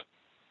dropped,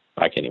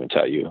 I can't even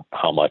tell you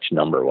how much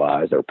number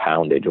wise or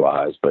poundage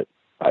wise, but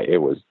it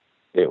was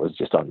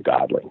just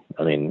ungodly.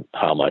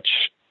 How much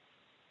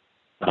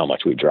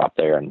we dropped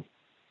there and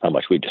how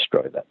much we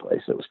destroyed that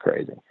place. It was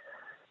crazy.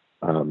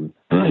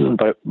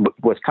 But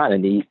what's kind of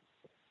neat,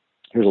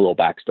 here's a little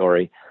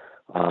backstory.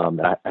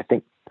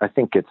 I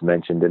think it's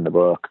mentioned in the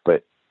book,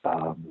 but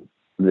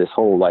this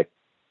whole,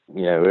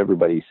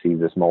 everybody sees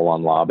this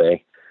Molan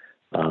Labe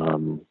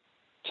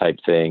type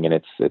thing, and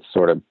it's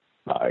sort of,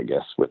 I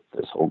guess, with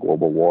this whole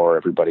global war,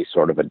 everybody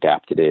sort of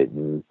adapted it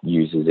and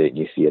uses it, and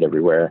you see it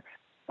everywhere.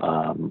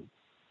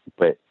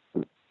 But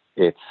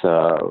it's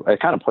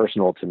kind of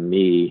personal to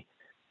me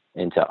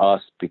and to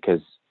us,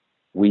 because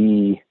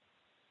we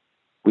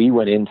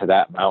went into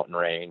that mountain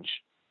range,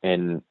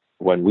 and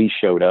when we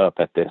showed up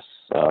at this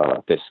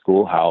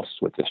schoolhouse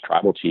with this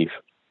tribal chief,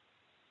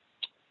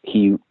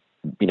 he,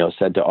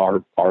 said to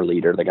our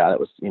leader, the guy that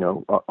was,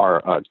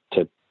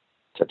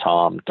 to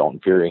Tom Dalton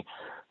Fury,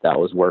 that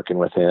was working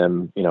with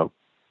him,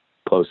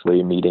 closely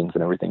in meetings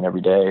and everything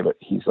every day. But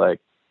he's like,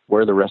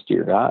 where are the rest of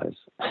your guys?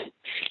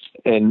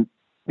 And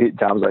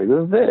Tom's like,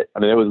 this is it.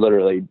 It was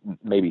literally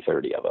maybe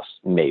 30 of us,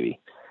 maybe.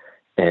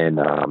 And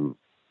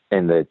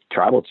the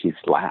tribal chiefs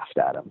laughed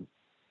at him,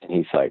 and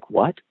he's like,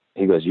 what?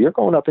 He goes, you're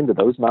going up into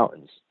those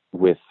mountains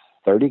with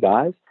 30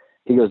 guys?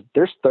 He goes,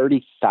 there's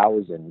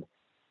 30,000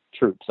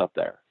 troops up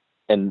there.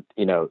 And,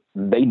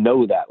 they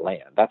know that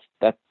land.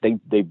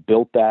 They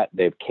built that.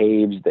 They have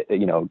caves,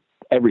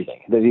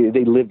 everything.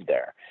 They lived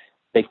there.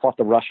 They fought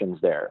the Russians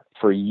there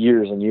for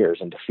years and years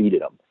and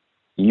defeated them.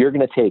 You're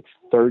going to take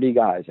 30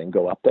 guys and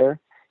go up there?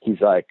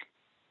 He's like,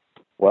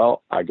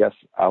 well, I guess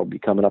I'll be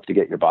coming up to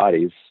get your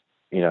bodies,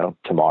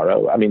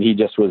 tomorrow. He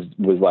just was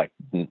like,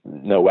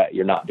 no way,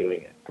 you're not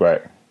doing it.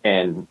 Right.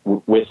 And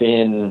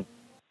within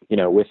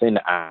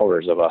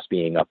hours of us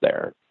being up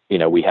there,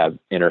 we have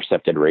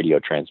intercepted radio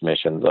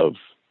transmissions of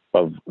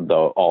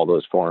all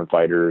those foreign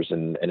fighters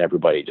and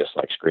everybody just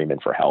like screaming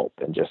for help,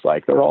 and just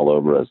like, they're all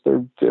over us.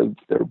 They're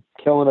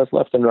killing us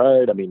left and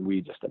right.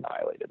 We just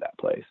annihilated that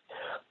place.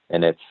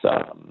 And it's,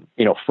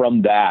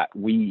 from that,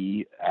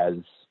 we as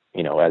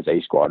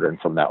a squadron,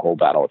 from that whole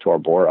Battle of Tora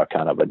Bora,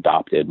 kind of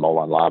adopted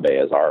Molan Labe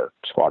as our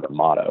squadron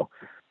motto.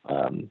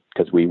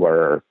 'Cause we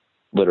were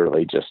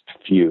literally just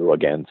few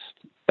against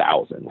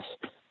thousands,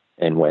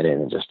 and went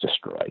in and just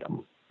destroyed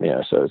them.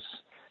 So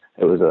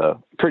it was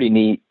a pretty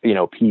neat,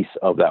 piece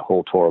of that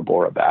whole Tora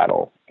Bora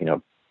battle,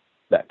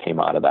 that came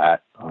out of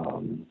that.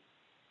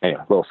 Anyway,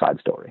 a little side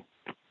story,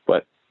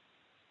 but,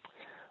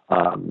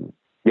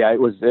 yeah, it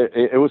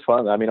was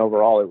fun.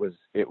 Overall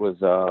it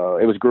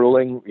was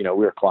grueling. We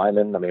were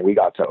climbing. We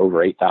got to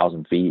over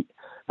 8,000 feet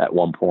at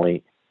one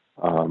point.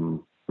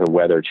 The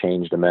weather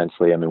changed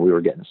immensely. We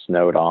were getting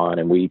snowed on,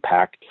 and we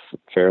packed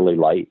fairly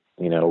light.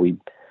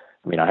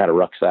 I had a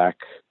rucksack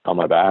on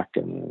my back,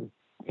 and,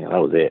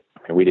 that was it.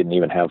 We didn't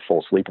even have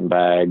full sleeping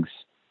bags.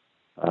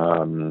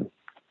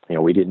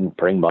 We didn't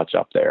bring much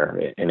up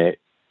there, and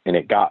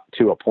it got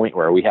to a point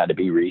where we had to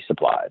be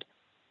resupplied.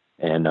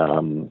 And,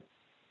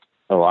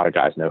 a lot of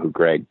guys know who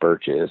Greg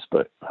Birch is,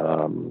 but,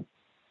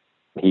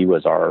 he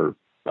was our,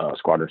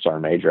 squadron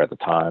sergeant major at the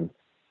time.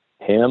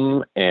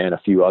 Him and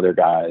a few other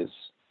guys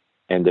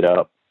ended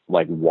up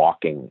like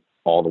walking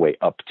all the way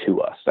up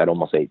to us at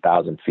almost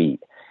 8,000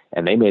 feet.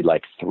 And they made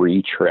like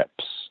 3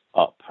 trips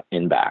up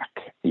and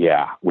back.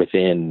 Yeah.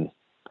 Within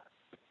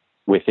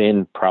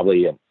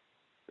probably an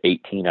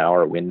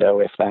 18-hour window,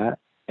 if that,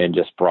 and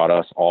just brought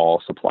us all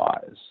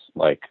supplies,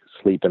 like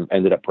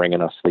ended up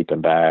bringing us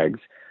sleeping bags,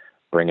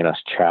 bringing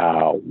us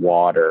chow,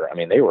 water.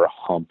 They were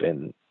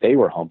humping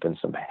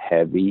some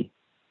heavy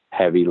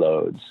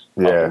loads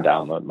up and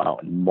down the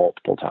mountain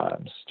multiple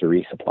times to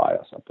resupply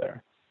us up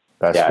there.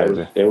 That's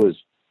crazy. It was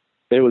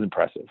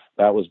impressive.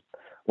 That was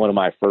one of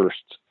my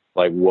first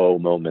like whoa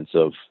moments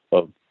of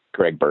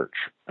Greg Birch.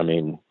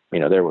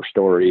 There were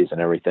stories and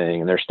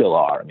everything, and there still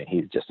are.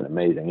 He's just an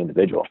amazing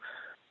individual.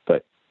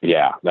 But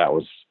yeah, that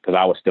was because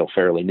I was still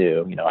fairly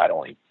new. I'd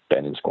only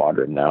been in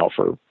squadron now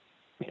for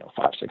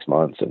 5-6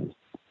 months, and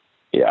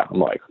yeah, I'm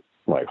like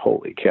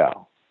holy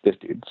cow, this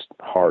dude's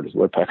hard as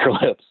woodpecker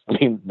lips.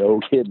 No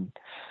kidding.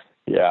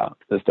 Yeah,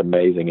 just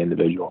amazing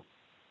individual.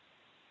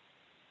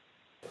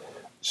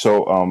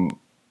 So,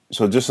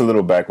 So just a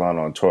little background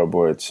on Tora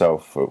Bora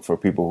itself for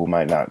people who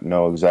might not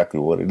know exactly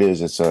what it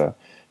is. It's a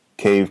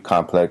cave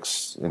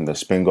complex in the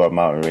Spingarh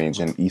mountain range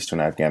in eastern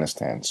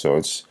Afghanistan. So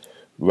it's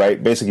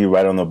basically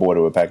right on the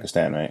border with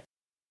Pakistan, right?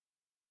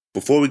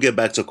 Before we get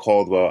back to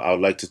Caldwell, I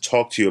would like to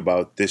talk to you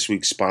about this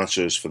week's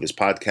sponsors for this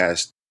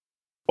podcast.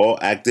 All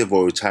active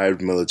or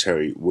retired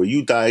military. Were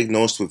you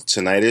diagnosed with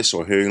tinnitus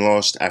or hearing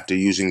loss after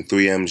using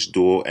 3M's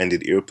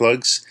dual-ended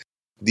earplugs?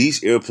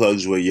 These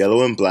earplugs were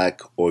yellow and black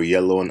or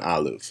yellow and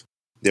olive.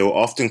 They were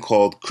often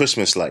called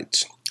Christmas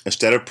lights.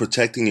 Instead of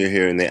protecting your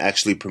hearing, they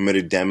actually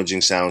permitted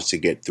damaging sounds to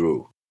get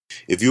through.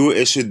 If you were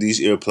issued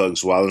these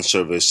earplugs while in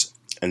service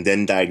and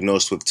then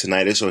diagnosed with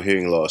tinnitus or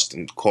hearing loss,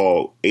 then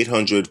call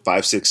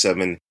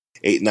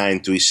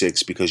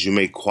 800-567-8936 because you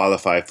may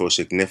qualify for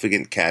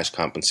significant cash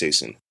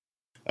compensation.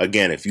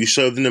 Again, if you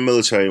served in the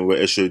military and were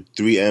issued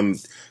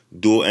 3M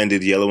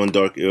dual-ended yellow and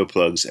dark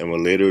earplugs and were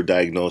later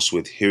diagnosed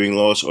with hearing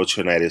loss or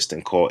tinnitus,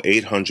 then call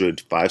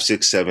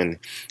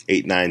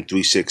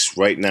 800-567-8936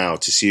 right now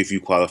to see if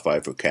you qualify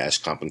for cash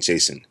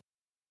compensation.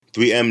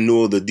 3M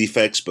knew of the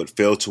defects but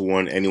failed to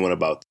warn anyone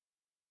about them.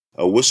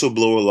 A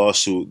whistleblower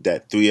lawsuit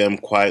that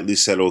 3M quietly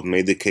settled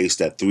made the case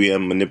that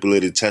 3M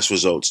manipulated test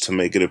results to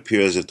make it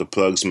appear as if the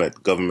plugs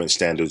met government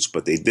standards,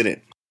 but they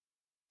didn't.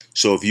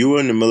 So if you were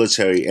in the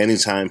military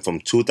anytime from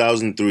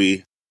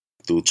 2003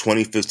 through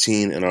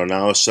 2015 and are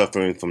now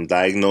suffering from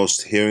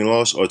diagnosed hearing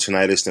loss or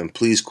tinnitus, then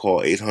please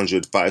call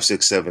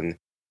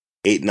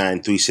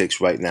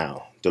 800-567-8936 right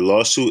now. The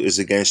lawsuit is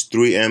against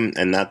 3M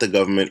and not the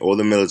government or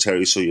the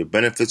military, so your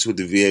benefits with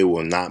the VA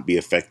will not be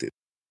affected.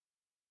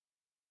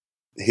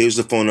 Here's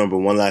the phone number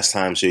one last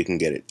time so you can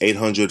get it.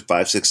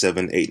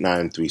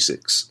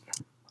 800-567-8936.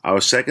 Our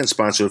second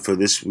sponsor for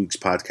this week's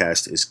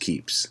podcast is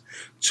Keeps.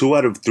 2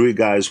 out of 3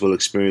 guys will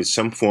experience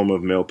some form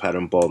of male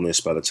pattern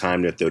baldness by the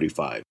time they're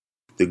 35.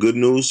 The good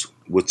news,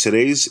 with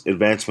today's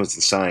advancements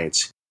in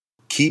science,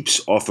 Keeps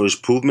offers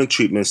proven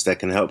treatments that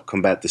can help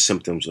combat the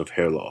symptoms of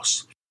hair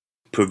loss.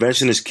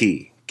 Prevention is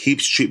key.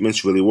 Keeps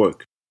treatments really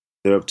work.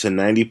 They're up to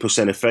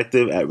 90%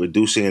 effective at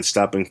reducing and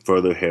stopping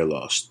further hair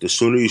loss. The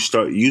sooner you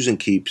start using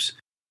Keeps,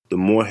 the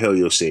more hair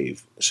you'll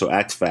save. So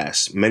act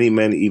fast. Many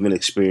men even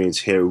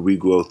experience hair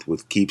regrowth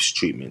with Keeps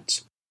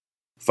treatments.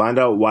 Find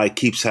out why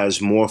Keeps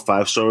has more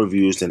 5-star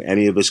reviews than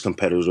any of its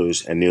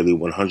competitors, and nearly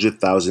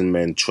 100,000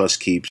 men trust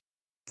Keeps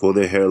for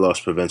their hair loss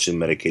prevention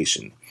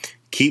medication.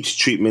 Keeps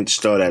treatments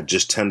start at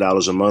just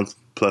 $10 a month,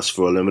 plus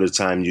for a limited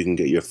time you can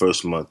get your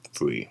first month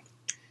free.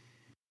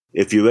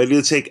 If you're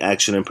ready to take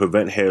action and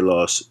prevent hair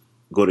loss,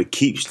 go to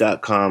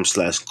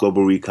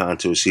keeps.com/globalrecon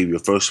to receive your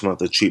first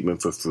month of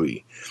treatment for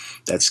free.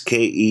 That's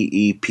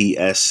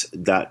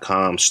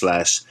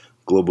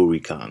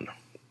KEEPS.com/globalrecon.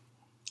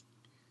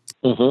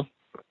 Mm-hmm.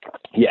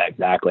 Yeah,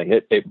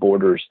 exactly. It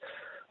borders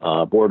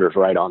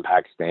right on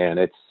Pakistan.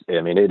 It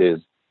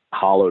is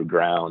hollowed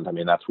ground. I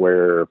mean, that's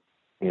where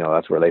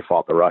they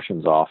fought the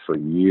Russians off for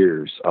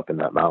years up in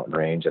that mountain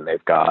range, and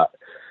they've got,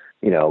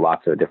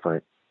 lots of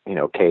different,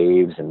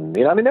 caves, and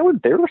they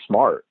were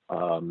smart.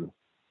 Some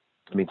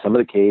of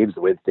the caves,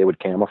 the way they would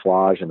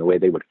camouflage and the way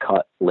they would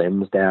cut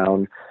limbs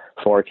down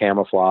for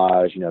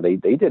camouflage,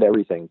 they did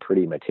everything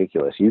pretty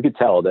meticulous. You could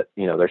tell that,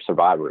 they're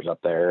survivors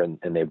up there and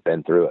they've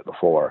been through it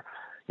before.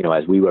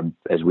 As we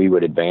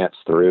would advance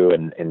through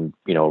and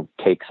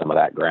take some of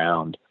that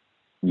ground,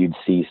 you'd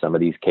see some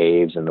of these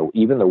caves and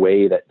even the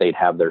way that they'd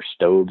have their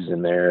stoves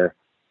in there,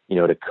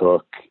 to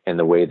cook, and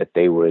the way that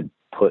they would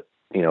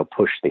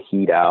push the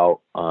heat out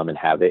and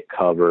have it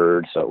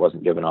covered so it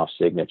wasn't giving off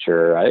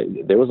signature.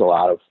 There was a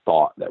lot of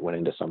thought that went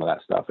into some of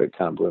that stuff. It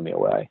kind of blew me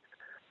away.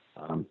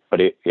 But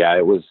it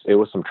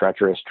was some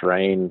treacherous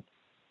terrain.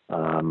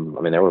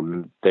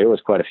 There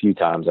was quite a few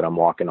times that I'm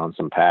walking on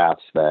some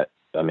paths that,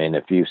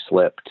 if you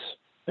slipped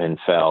and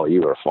fell,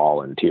 you were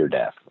falling to your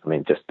death.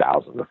 Just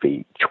thousands of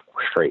feet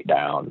straight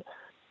down.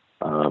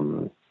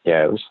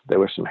 There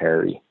was some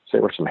hairy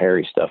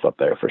stuff up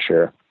there for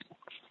sure.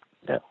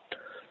 Yeah.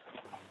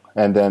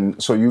 And then,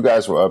 so you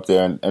guys were up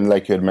there, and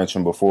like you had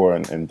mentioned before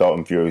in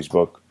Dalton Fury's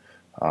book,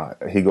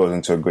 he goes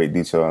into great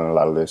detail on a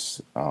lot of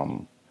this.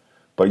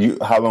 But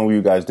how long were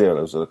you guys there?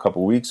 Was it a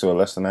couple of weeks or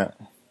less than that?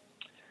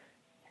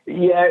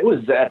 Yeah, it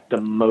was at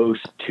the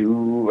most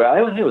 2.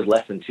 I think it was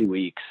less than 2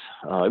 weeks.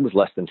 It was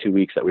less than 2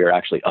 weeks that we were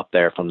actually up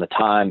there from the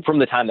time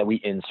that we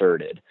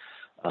inserted.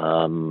 I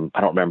don't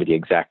remember the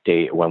exact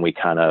date when we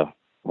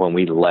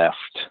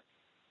left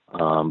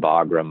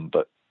Bagram,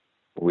 but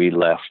we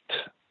left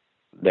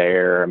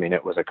there.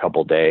 It was a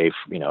couple days.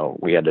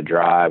 We had to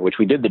drive, which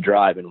we did the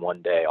drive in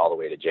one day all the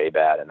way to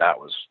J-Bad, and that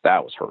was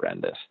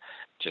horrendous.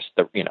 Just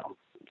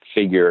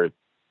figure.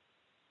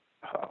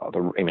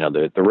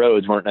 The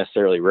roads weren't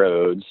necessarily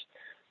roads.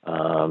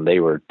 They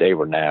were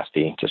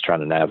nasty. Just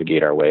trying to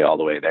navigate our way all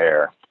the way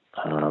there.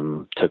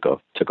 Took a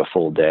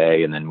full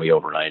day, and then we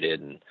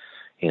overnighted, and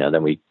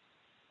then we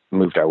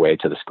moved our way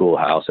to the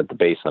schoolhouse at the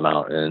base of the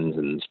mountains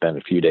and spent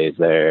a few days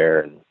there,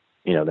 and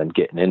then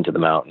getting into the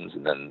mountains,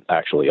 and then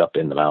actually up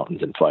in the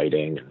mountains and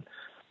fighting,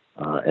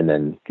 and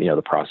then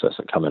the process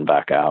of coming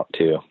back out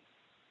too.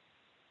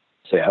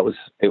 So yeah,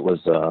 it was,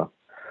 I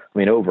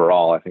mean,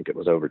 overall, I think it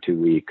was over 2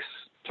 weeks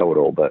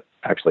total, but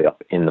actually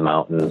up in the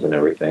mountains and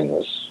everything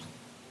was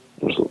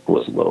a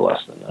little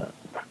less than that.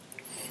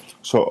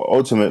 So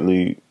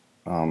ultimately,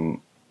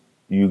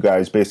 you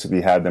guys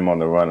basically had them on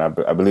the run.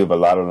 I believe a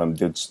lot of them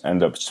did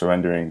end up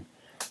surrendering.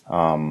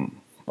 A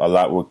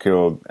lot were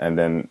killed, and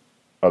then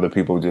other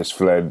people just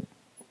fled,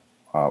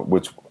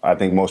 which I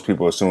think most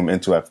people assume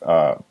into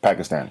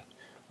Pakistan,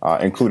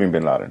 including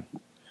bin Laden.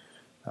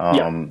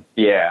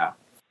 Yeah,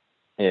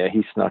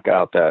 he snuck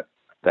out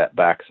that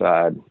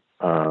backside,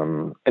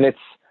 and it's,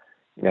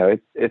 you know,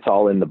 it's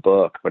all in the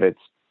book, but it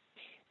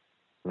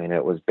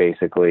was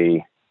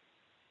basically,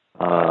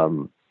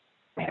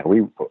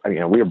 we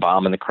were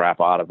bombing the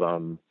crap out of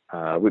them.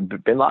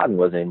 Bin Laden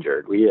was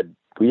injured. We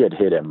had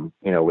hit him,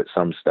 you know, with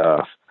some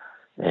stuff,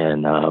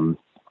 and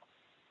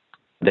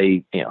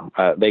they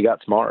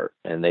got smart,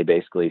 and they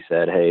basically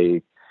said,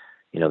 hey,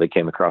 you know, they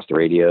came across the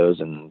radios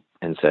and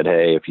said,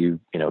 hey, if you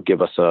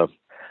give us I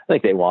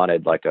think they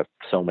wanted like a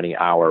so many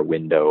hour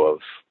window of,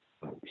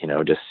 you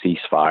know, just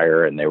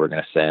ceasefire, and they were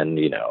going to send,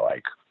 you know,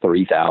 like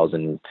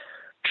 3,000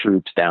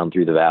 troops down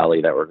through the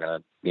valley that were going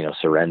to, you know,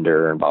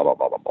 surrender and blah, blah,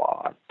 blah, blah,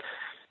 blah.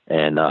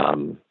 And,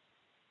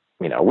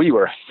 you know,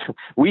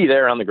 we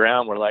there on the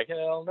ground were like,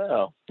 hell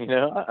no, you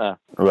know,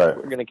 Right.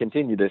 We're going to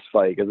continue this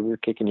fight because we're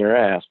kicking your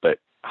ass. But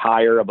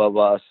higher above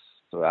us,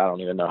 so I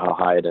don't even know how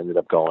high it ended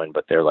up going,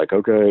 but they're like,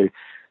 okay,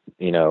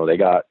 you know, they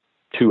got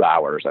 2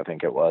 hours, I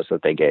think it was,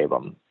 that they gave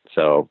them.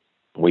 So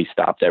we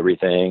stopped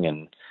everything,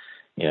 and,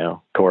 you know,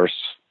 of course,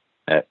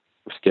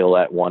 still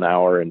at 1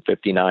 hour and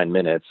 59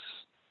 minutes,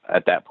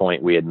 at that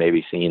point, we had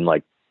maybe seen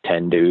like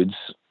 10 dudes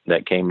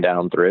that came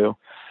down through.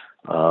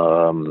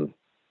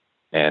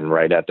 And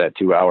right at that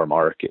 2 hour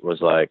mark, it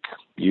was like,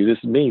 this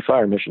is me,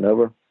 fire mission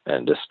over,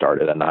 and just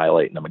started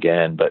annihilating them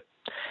again. But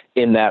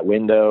in that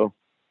window,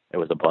 it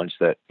was a bunch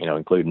that, you know,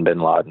 including bin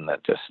Laden,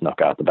 that just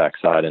snuck out the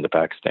backside into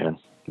Pakistan.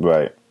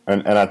 Right.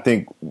 And I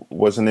think,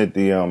 wasn't it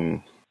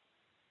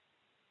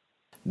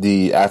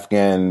the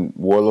Afghan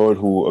warlord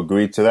who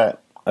agreed to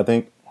that, I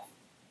think,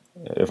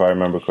 if I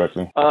remember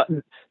correctly?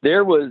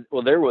 There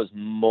was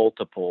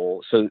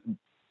multiple. So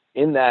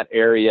in that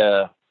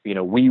area, you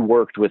know, we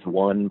worked with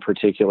one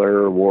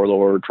particular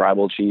warlord,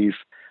 tribal chief,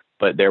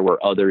 but there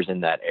were others in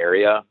that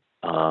area.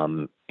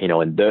 You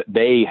know, and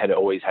they had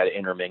always had to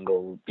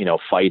intermingle, you know,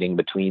 fighting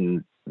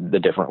between the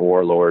different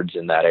warlords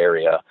in that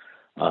area.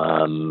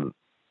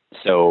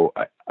 So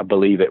I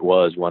believe it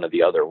was one of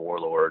the other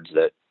warlords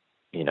that,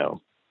 you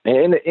know,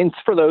 and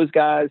for those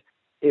guys,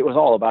 it was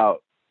all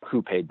about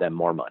who paid them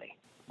more money.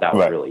 That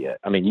was really it.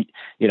 I mean,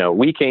 you know,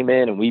 we came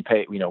in and we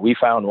paid, you know, we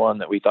found one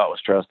that we thought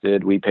was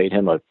trusted. We paid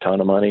him a ton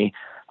of money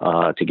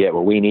to get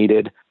what we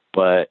needed.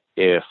 But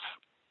if,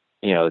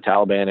 you know, the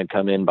Taliban had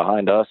come in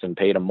behind us and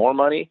paid him more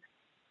money,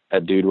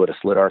 that dude would have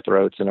slit our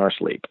throats in our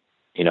sleep.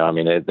 You know, I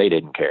mean, they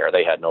didn't care.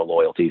 They had no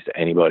loyalties to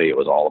anybody. It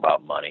was all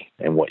about money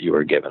and what you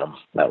were giving them.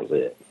 That was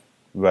it.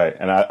 Right.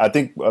 And I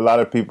think a lot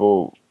of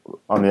people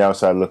on the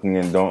outside looking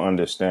in don't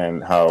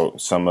understand how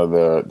some of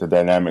the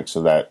dynamics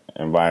of that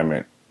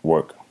environment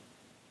work.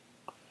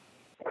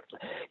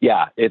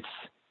 Yeah, it's,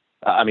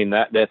 I mean,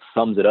 that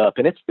sums it up.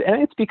 And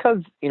it's because,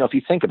 you know, if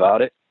you think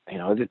about it, you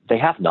know, they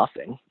have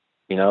nothing.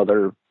 You know,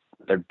 they're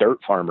dirt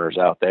farmers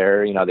out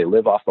there. You know, they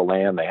live off the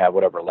land. They have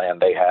whatever land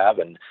they have.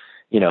 And,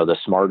 you know, the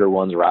smarter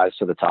ones rise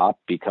to the top,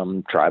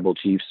 become tribal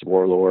chiefs,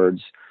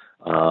 warlords,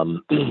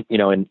 you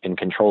know, and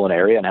control an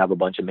area and have a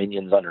bunch of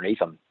minions underneath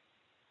them.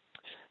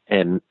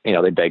 And, you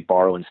know, they beg,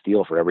 borrow, and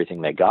steal for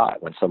everything they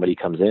got. When somebody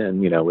comes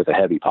in, you know, with a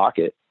heavy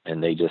pocket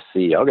and they just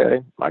see,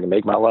 okay, I can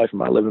make my life and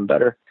my living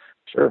better.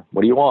 Sure.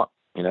 What do you want?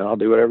 You know, I'll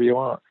do whatever you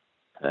want.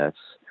 That's,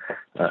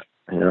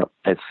 you know,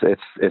 it's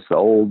the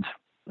old,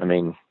 I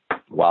mean,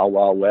 wild,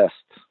 wild west,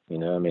 you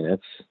know, I mean,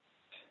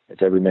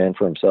 it's every man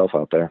for himself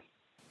out there.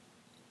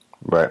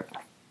 Right.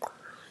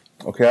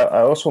 Okay.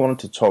 I also wanted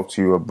to talk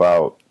to you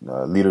about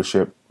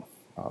leadership,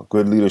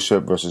 good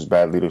leadership versus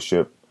bad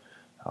leadership.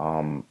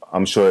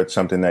 I'm sure it's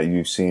something that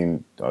you've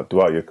seen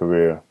throughout your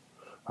career.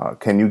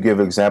 Can you give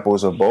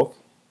examples of both?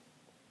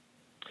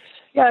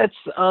 Yeah, it's,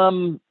 I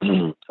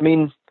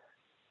mean,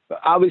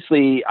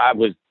 obviously I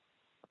would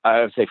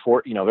say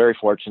very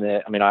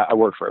fortunate. I mean, I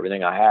worked for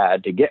everything I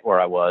had to get where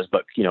I was,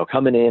 but, you know,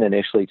 coming in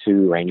initially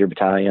to Ranger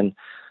Battalion,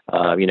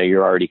 you know,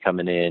 you're already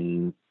coming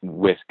in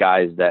with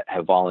guys that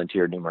have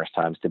volunteered numerous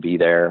times to be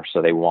there.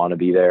 So they want to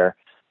be there.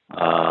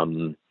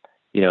 You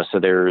know, so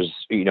there's,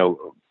 you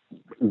know,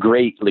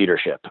 great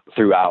leadership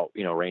throughout,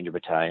 you know, Ranger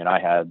Battalion. I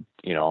had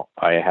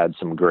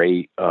some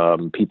great,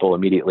 people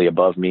immediately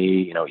above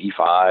me, you know,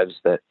 E5s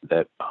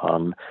that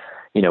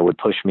you know, would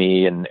push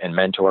me and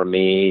mentor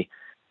me,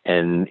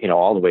 and, you know,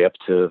 all the way up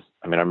to,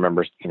 I mean, I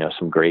remember, you know,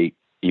 some great,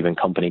 even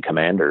company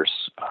commanders,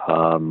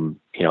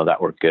 you know, that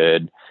were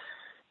good.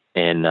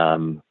 And,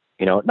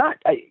 you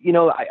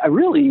know, I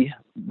really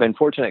been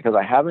fortunate because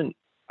I haven't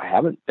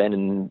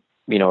been,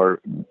 you know,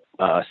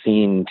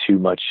 seen too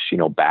much, you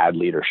know, bad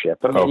leadership.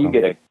 I mean, you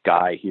get a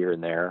guy here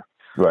and there,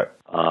 right,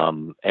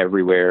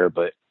 everywhere,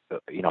 but,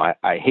 you know,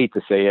 I hate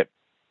to say it,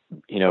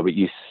 but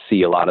you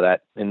see a lot of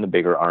that in the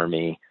bigger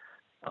Army,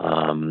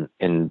 and,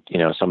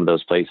 some of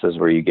those places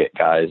where you get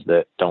guys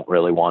that don't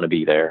really want to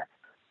be there,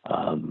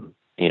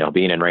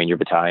 being in Ranger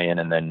Battalion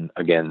and then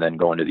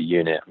going to the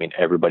unit. I mean,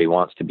 everybody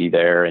wants to be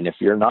there. And if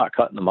you're not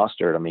cutting the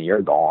mustard, I mean,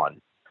 you're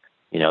gone.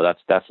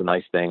 That's the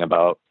nice thing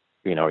about,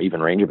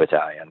 even Ranger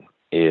Battalion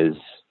is,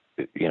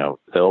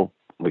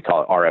 we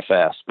call it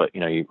RFS, but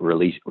you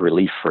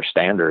relief for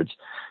standards.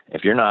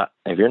 If you're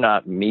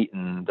not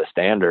meeting the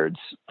standards,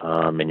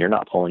 and you're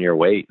not pulling your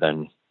weight,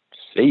 then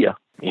see ya.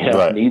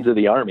 Right. Needs of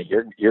the Army,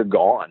 you're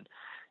gone.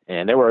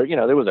 And there was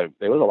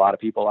a lot of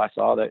people I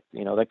saw that,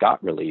 that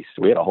got released.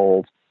 We had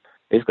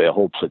basically a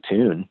whole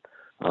platoon,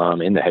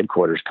 in the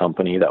headquarters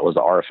company that was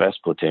the RFS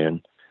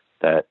platoon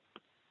that,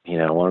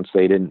 once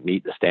they didn't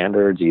meet the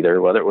standards,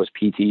 either whether it was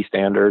PT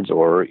standards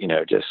or,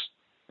 just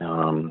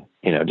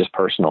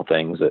personal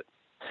things, that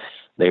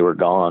they were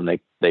gone.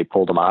 They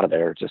pulled them out of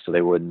there just so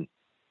they wouldn't,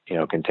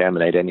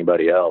 contaminate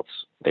anybody else.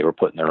 They were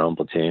put in their own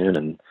platoon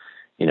and,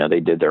 they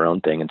did their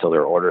own thing until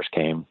their orders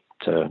came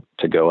to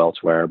go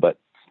elsewhere. But,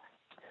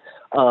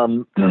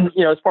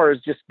 as far as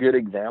just good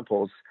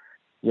examples,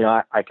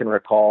 I can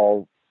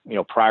recall,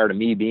 prior to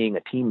me being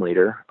a team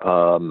leader,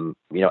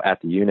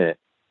 at the unit,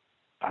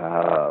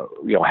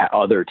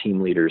 other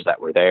team leaders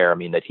that were there. I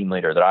mean, the team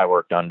leader that I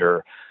worked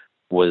under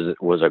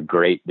was a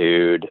great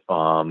dude.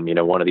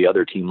 One of the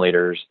other team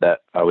leaders that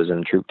I was in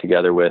the troop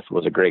together with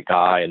was a great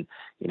guy. And,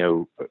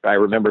 I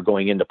remember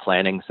going into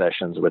planning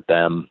sessions with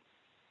them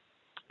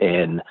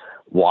and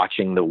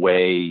watching the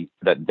way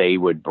that they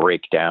would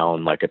break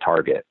down like a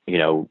target.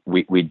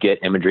 We'd get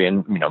imagery,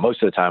 and,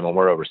 most of the time when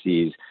we're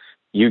overseas,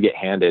 you get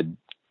handed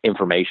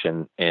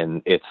information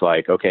and it's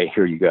like, okay,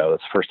 here you go.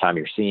 It's the first time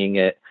you're seeing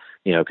it,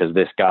 cause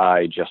this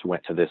guy just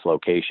went to this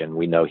location.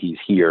 We know he's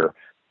here.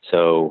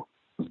 So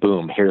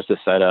boom, here's the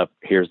setup.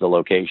 Here's the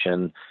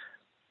location.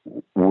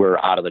 We're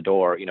out of the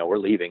door. We're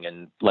leaving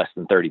in less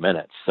than 30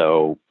 minutes.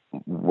 So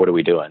what are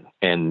we doing?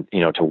 And,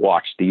 to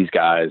watch these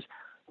guys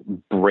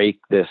break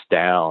this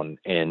down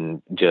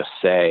and just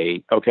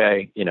say,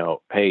 okay,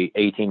 hey,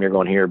 A team, you're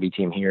going here, B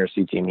team here,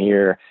 C team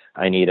here.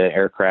 I need an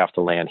aircraft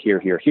to land here,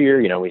 here,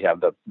 here. We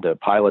have the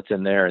pilots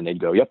in there, and they'd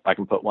go, yep, I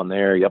can put one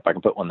there. Yep, I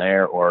can put one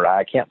there. Or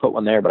I can't put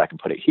one there, but I can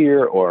put it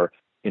here. Or,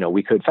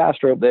 we could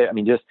faster up there. I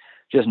mean,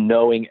 just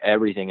knowing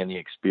everything in the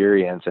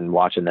experience and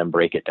watching them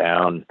break it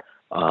down,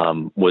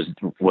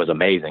 was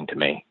amazing to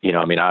me.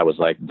 I was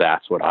like,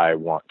 that's what I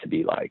want to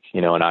be like,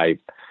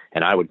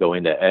 and I would go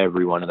into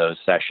every one of those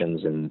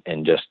sessions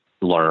and just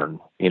learn,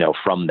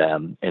 from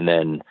them. And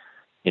then,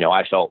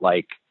 I felt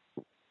like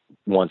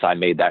once I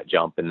made that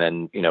jump and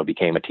then,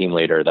 became a team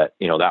leader, that,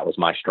 that was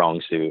my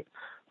strong suit.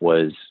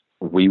 Was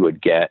we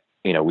would get,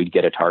 we'd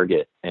get a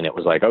target, and it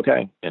was like,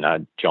 okay. And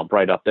I'd jump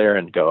right up there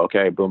and go,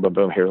 okay, boom, boom,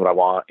 boom. Here's what I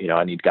want.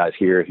 I need guys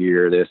here,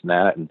 this and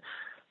that. And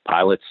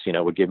pilots,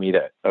 would give me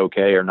the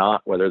okay or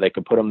not, whether they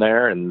could put them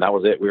there. And that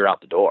was it. We were out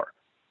the door.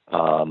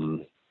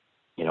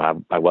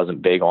 I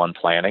wasn't big on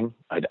planning.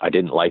 I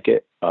didn't like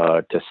it,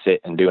 to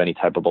sit and do any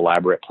type of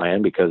elaborate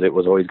plan, because it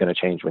was always going to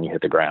change when you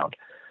hit the ground.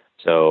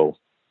 So,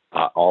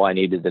 all I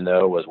needed to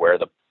know was where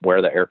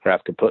the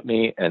aircraft could put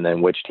me, and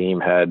then which team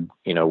had,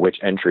 which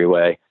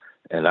entryway.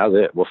 And that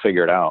was it. We'll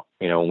figure it out,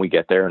 when we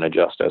get there, and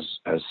adjust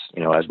as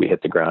we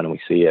hit the ground and we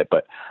see it.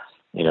 But,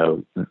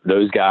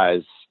 those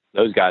guys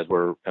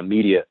were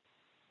immediate,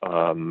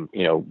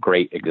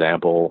 great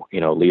example,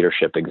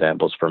 leadership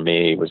examples for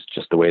me. Was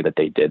just the way that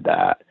they did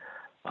that.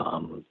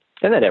 And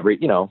then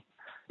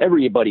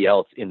everybody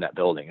else in that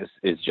building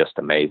is just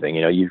amazing.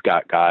 You've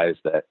got guys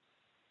that,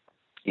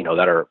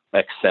 that are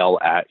excel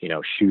at,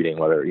 shooting,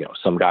 whether,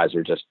 some guys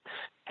are just,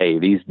 hey,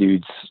 these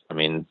dudes, I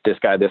mean, this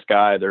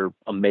guy, they're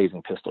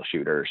amazing pistol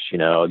shooters.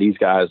 These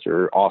guys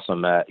are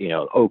awesome at,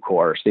 O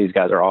course. These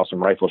guys are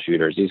awesome rifle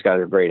shooters. These guys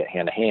are great at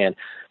hand to hand.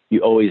 You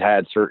always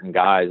had certain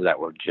guys that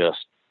were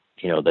just,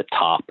 the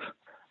top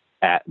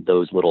at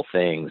those little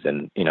things.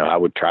 And, I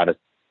would try to,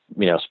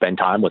 spend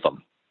time with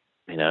them,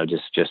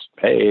 just,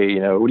 hey,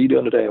 what are you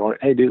doing today?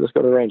 Hey dude, let's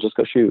go to the range. Let's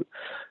go shoot,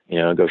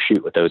 go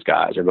shoot with those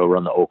guys, or go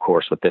run the O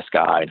course with this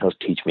guy. And he'll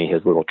teach me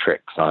his little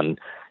tricks on,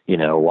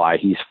 why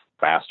he's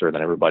faster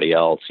than everybody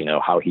else,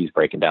 how he's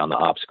breaking down the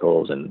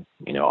obstacles and,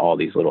 all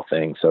these little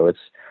things. So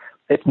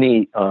it's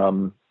neat.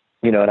 And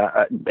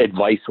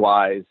advice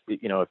wise,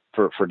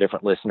 for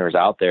different listeners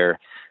out there,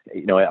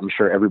 I'm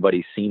sure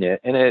everybody's seen it,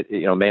 and it,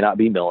 may not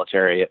be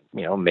military.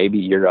 Maybe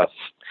you're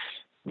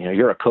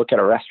a cook at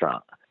a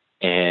restaurant,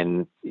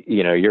 and,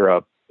 you're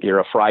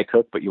a fry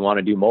cook, but you want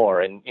to do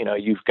more. And,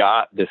 you've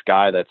got this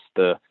guy that's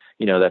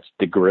that's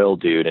the grill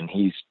dude, and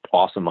he's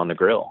awesome on the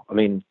grill. I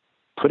mean,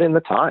 put in the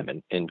time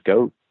and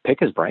go pick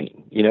his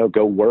brain,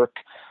 go work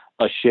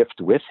a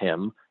shift with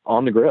him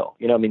on the grill.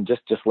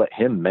 Just let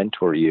him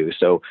mentor you.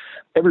 So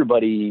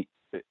everybody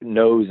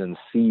knows and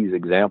sees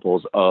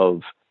examples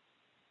of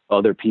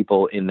other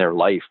people in their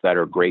life that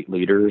are great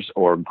leaders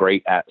or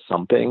great at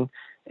something.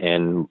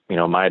 And,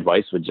 my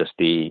advice would just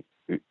be,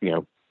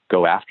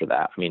 go after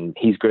that. I mean,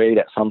 he's great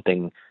at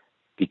something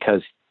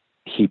because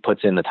he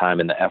puts in the time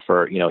and the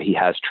effort. He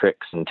has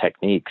tricks and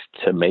techniques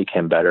to make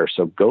him better.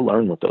 So go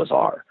learn what those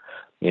are.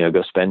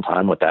 Go spend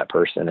time with that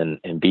person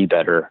and be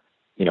better,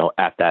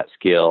 at that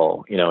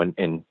skill,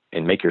 and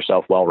make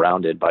yourself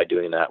well-rounded by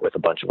doing that with a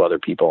bunch of other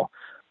people,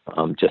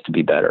 just to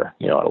be better,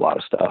 at a lot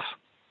of stuff.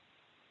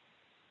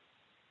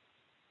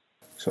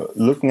 So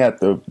looking at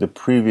the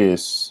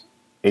previous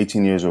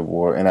 18 years of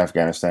war in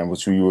Afghanistan,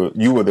 which you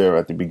were there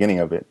at the beginning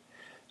of it,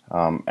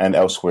 and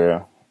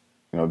elsewhere,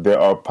 there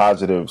are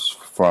positives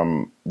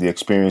from the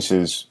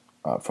experiences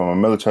from a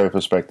military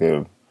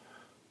perspective.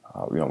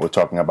 We're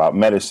talking about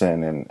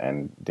medicine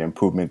and the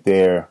improvement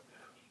there.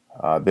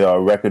 There are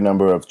a record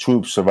number of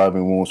troops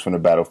surviving wounds from the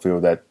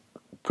battlefield that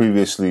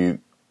previously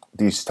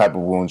these type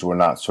of wounds were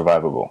not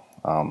survivable.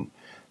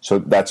 So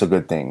that's a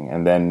good thing.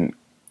 And then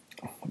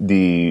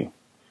the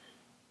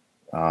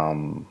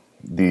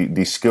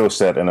skill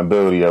set and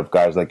ability of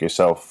guys like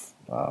yourself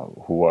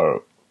who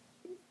are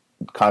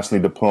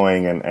constantly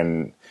deploying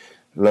and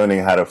learning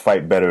how to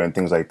fight better and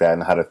things like that,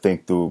 and how to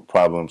think through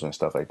problems and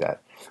stuff like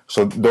that.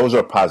 So those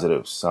are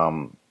positives.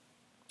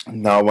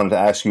 Now I wanted to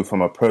ask you,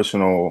 from a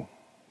personal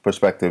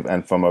perspective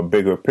and from a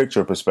bigger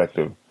picture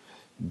perspective,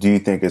 do you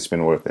think it's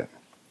been worth it?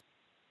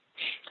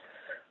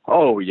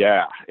 Oh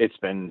yeah, it's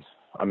been,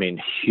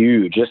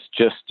 huge.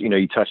 Just,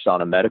 you touched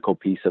on a medical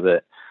piece of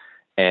it,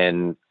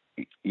 and,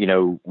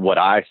 what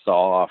I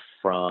saw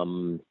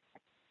from,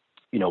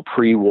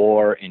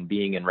 pre-war and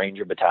being in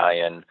Ranger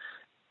Battalion,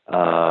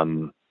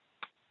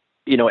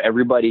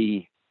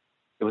 everybody,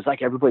 it was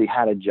like everybody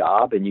had a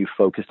job and you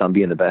focused on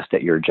being the best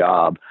at your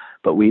job,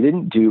 but we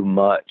didn't do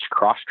much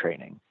cross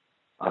training.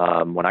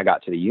 When I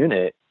got to the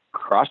unit,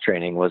 cross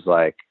training was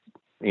like,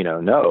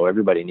 no,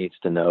 everybody needs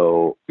to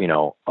know,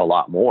 a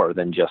lot more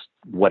than just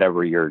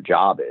whatever your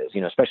job is,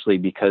 especially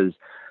because,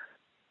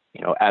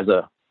 as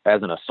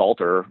an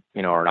assaulter,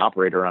 or an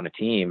operator on a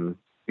team,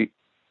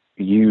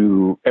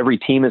 every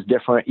team is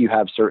different. You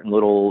have certain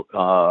little,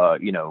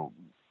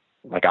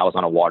 like I was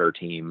on a water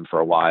team for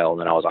a while, and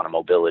then I was on a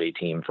mobility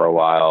team for a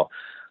while.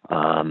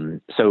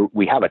 So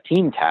we have a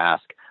team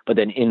task, but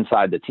then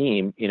inside the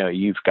team,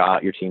 you've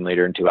got your team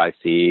leader and 2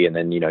 IC, and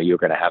then, you're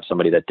going to have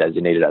somebody that's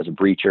designated as a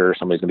breacher.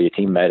 Somebody's going to be a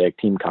team medic,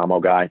 team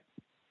commo guy,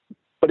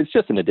 but it's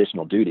just an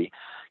additional duty.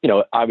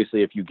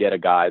 Obviously if you get a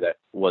guy that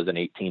was an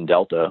 18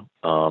 Delta,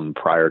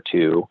 prior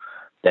to,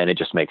 then it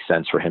just makes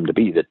sense for him to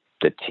be the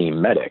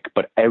team medic,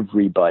 but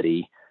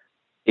everybody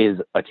is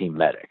a team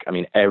medic.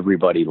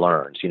 Everybody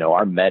learns,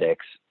 our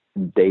medics,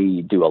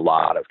 they do a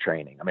lot of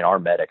training. Our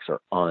medics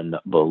are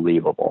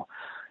unbelievable.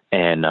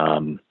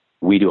 And,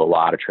 we do a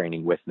lot of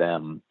training with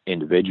them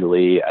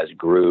individually, as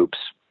groups,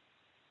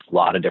 a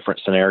lot of different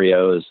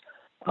scenarios.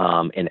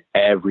 And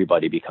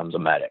everybody becomes a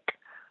medic.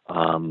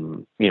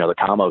 The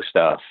commo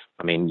stuff,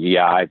 I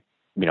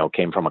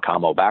came from a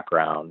commo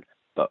background,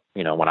 but,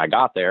 when I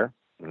got there,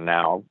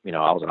 now, I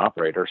was an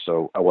operator,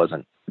 so I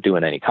wasn't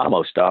doing any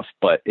commo stuff,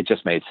 but it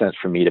just made sense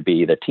for me to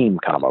be the team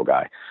commo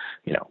guy.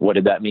 What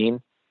did that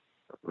mean?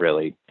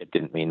 Really, it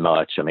didn't mean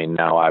much.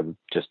 Now I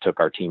just took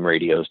our team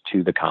radios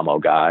to the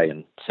commo guy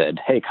and said,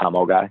 "Hey,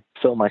 commo guy,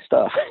 fill my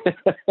stuff,"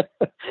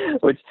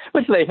 which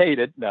they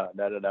hated. No.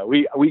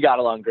 We got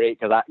along great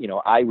because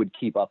I would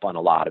keep up on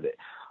a lot of it.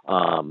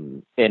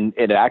 And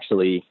it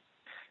actually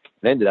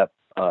ended up,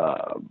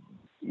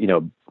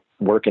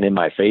 working in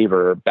my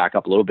favor. Back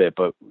up a little bit,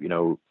 but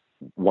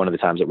one of the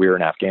times that we were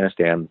in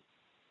Afghanistan,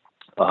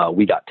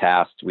 we got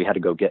tasked. We had to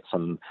go get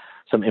some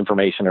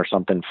information or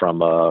something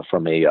from a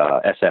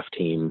SF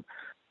team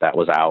that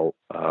was out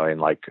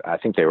in I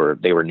think they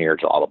were near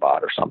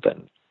Jalalabad or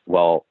something.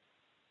 Well,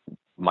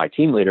 my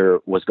team leader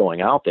was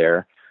going out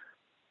there,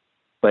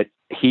 but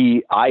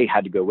I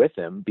had to go with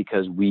him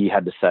because we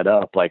had to set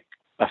up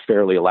a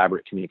fairly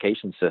elaborate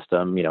communication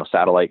system,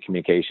 satellite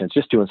communications,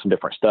 just doing some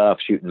different stuff,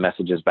 shooting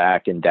messages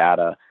back and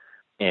data.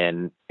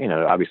 And,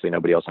 obviously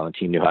nobody else on the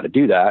team knew how to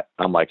do that.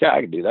 I'm like, yeah,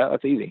 I can do that.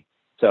 That's easy.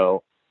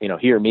 So,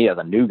 here, me as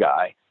a new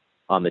guy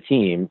on the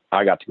team,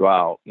 I got to go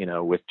out,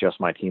 with just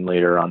my team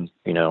leader on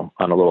a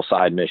little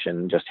side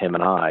mission, just him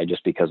and I,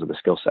 just because of the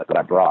skill set that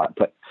I brought.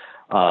 But,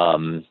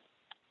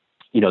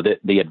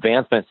 the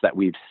advancements that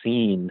we've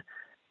seen,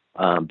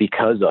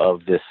 because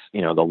of this, the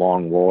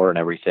long war and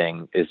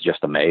everything is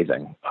just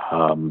amazing.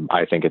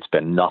 I think it's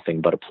been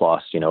nothing but a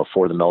plus,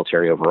 for the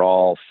military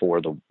overall, for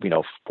the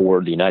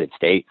United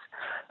States.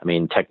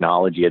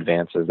 Technology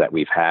advances that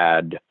we've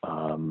had,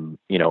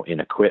 in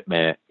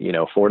equipment,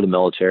 for the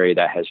military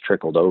that has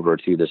trickled over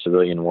to the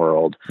civilian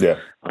world. Yeah.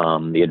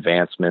 The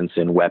advancements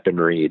in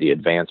weaponry, the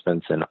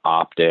advancements in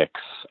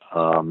optics,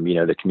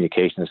 the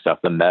communication stuff,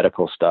 the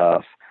medical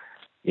stuff,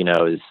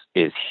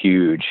 is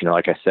huge.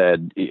 Like I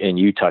said, and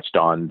you touched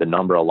on the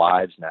number of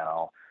lives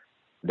now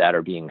that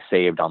are being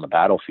saved on the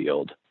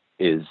battlefield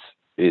is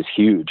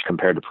huge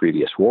compared to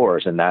previous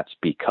wars. And that's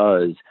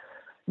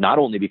not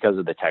only because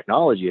of the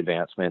technology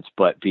advancements,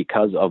 but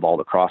because of all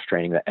the cross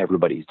training that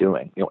everybody's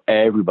doing.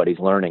 Everybody's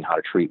learning how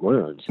to treat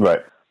wounds.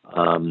 Right.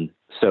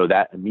 So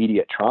that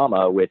immediate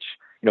trauma, which,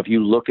 if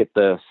you look at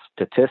the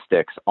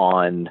statistics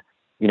on,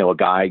 a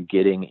guy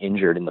getting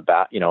injured in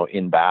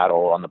in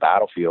battle on the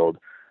battlefield,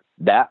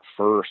 that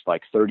first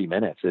like 30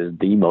 minutes is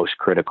the most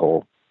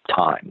critical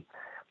time.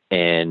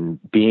 And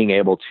being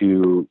able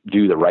to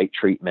do the right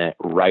treatment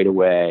right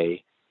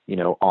away,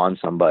 on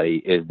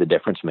somebody is the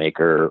difference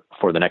maker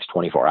for the next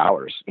 24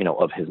 hours,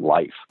 of his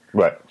life.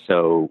 Right.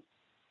 So,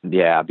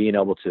 yeah, being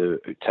able to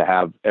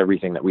have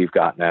everything that we've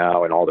got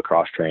now and all the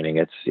cross training,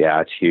 it's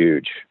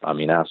huge. I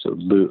mean,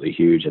 absolutely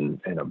huge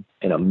and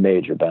a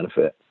major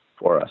benefit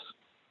for us.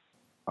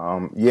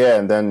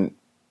 And then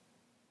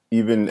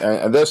even,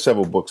 and there's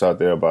several books out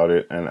there about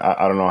it, and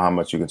I don't know how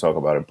much you can talk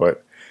about it,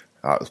 but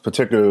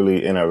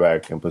particularly in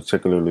Iraq and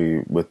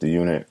particularly with the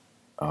unit,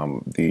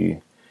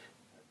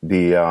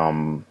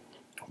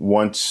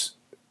 once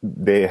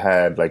they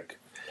had like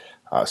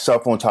cell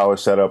phone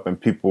towers set up and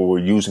people were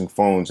using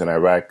phones in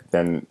Iraq,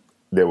 then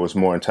there was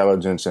more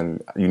intelligence,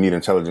 and you need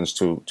intelligence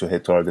to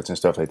hit targets and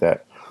stuff like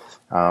that.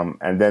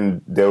 And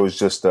then there was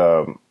just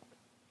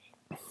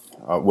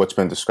what's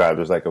been described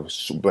as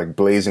like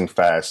blazing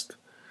fast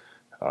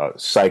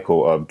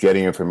cycle of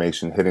getting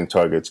information, hitting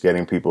targets,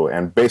 getting people,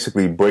 and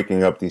basically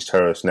breaking up these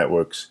terrorist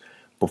networks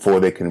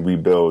before they can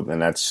rebuild.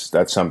 And that's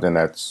something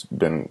that's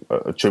been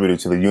attributed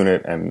to the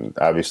unit, and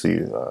obviously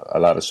a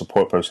lot of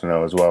support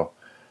personnel as well.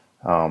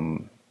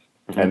 And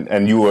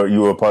you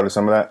were a part of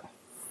some of that?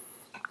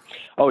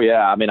 Oh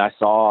yeah. I mean, I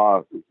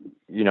saw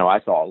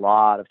a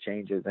lot of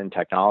changes in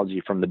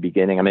technology from the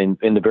beginning. I mean,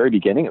 in the very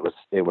beginning, it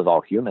was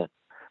all human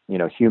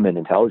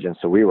intelligence.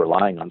 So we were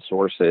relying on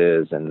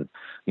sources and,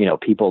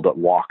 people that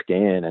walked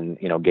in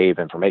and, gave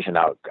information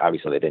out.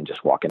 Obviously they didn't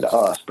just walk into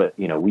us, but,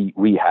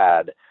 we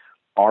had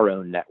our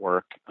own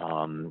network,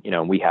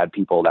 and we had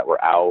people that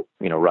were out,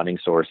 running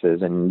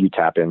sources, and you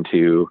tap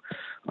into,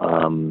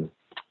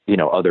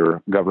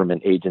 other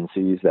government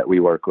agencies that we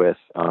work with,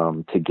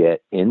 to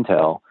get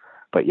intel.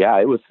 But yeah,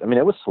 it was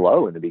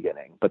slow in the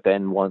beginning, but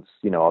then once,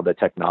 all the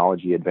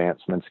technology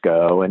advancements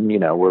go and,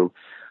 we're,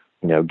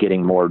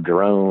 getting more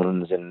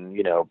drones and,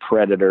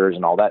 predators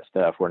and all that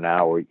stuff, where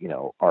now we're,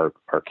 our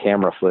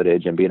camera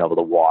footage and being able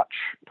to watch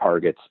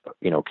targets,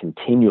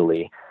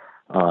 continually,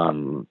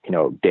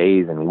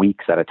 days and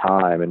weeks at a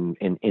time,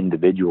 and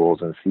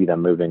individuals, and see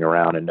them moving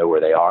around and know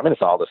where they are. I mean,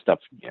 it's all the stuff,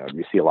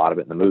 you see a lot of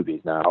it in the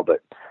movies now,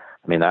 but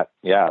I mean, that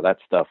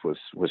stuff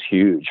was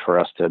huge for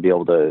us to be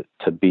able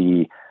to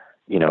be,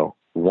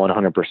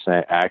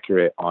 100%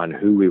 accurate on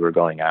who we were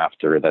going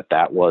after,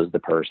 that was the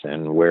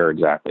person, where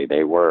exactly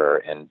they were,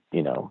 and,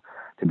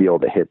 to be able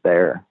to hit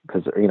there.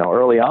 Because,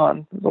 early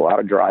on, there's a lot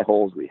of dry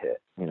holes we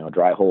hit,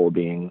 dry hole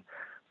being,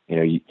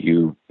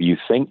 you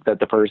think that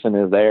the person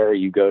is there,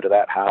 you go to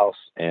that house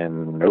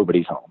and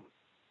nobody's home,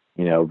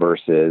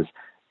 versus,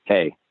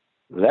 hey,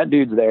 that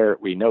dude's there.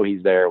 We know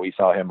he's there. We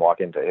saw him walk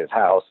into his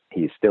house.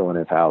 He's still in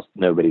his house.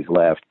 Nobody's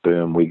left.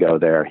 Boom. We go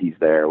there. He's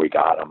there. We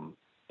got him.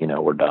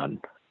 We're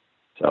done.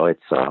 So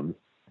it's,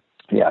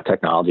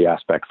 technology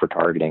aspect for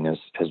targeting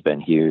has been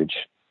huge,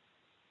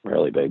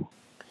 really big.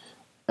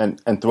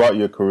 And throughout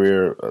your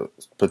career,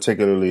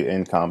 particularly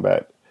in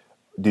combat,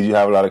 did you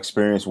have a lot of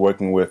experience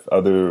working with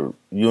other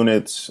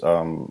units,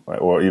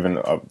 or even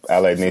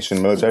allied nation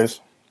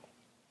militaries?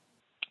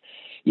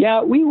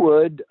 Yeah, we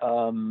would.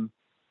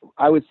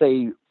 I would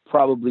say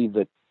probably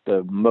the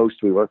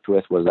most we worked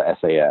with was the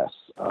SAS.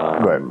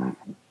 Right.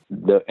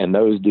 And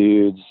those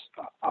dudes,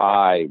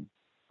 I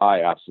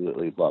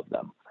absolutely love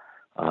them.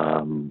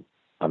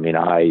 I mean,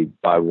 I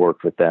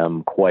worked with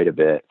them quite a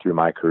bit through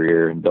my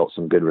career and built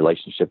some good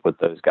relationship with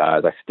those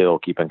guys. I still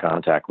keep in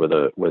contact with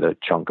a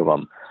chunk of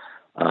them.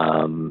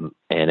 And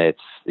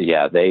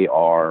they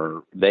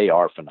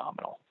are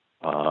phenomenal.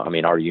 I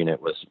mean, our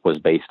unit was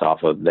based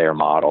off of their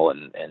model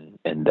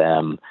and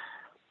them.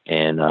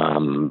 And,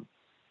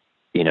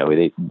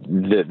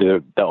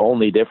 the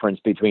only difference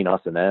between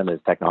us and them is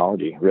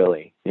technology,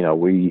 really.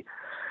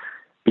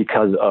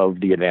 Because of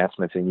the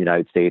advancements in the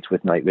United States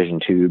with night vision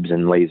tubes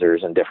and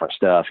lasers and different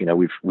stuff,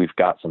 we've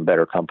got some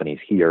better companies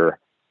here,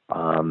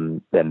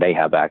 than they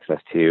have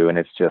access to. And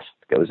it's just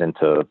goes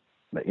into,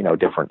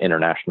 different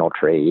international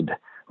trade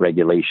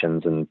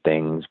regulations and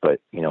things.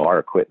 But, our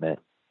equipment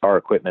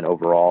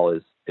overall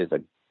is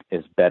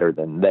better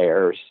than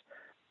theirs.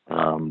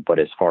 But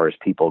as far as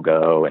people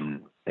go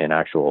and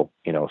actual,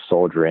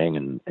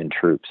 soldiering and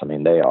troops, I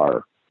mean, they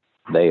are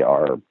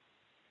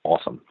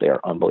awesome. They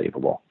are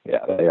unbelievable.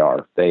 Yeah,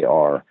 they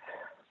are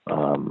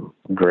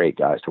great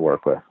guys to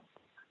work with,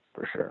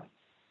 for sure.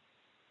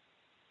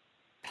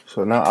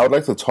 So now I would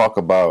like to talk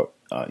about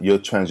your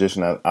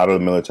transition out of the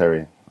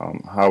military,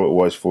 how it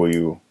was for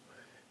you.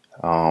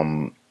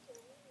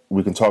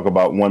 We can talk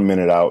about 1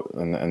 Minute Out,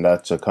 and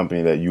that's a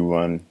company that you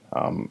run.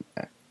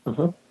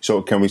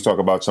 So can we talk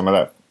about some of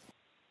that?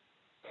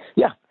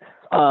 Yeah.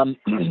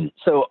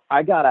 So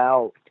I got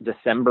out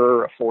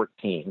December of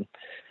 2014,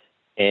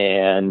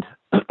 and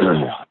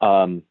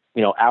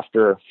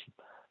after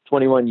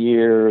 21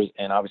 years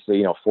and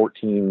obviously,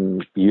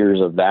 14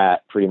 years of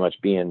that pretty much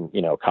being,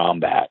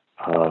 combat,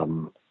 I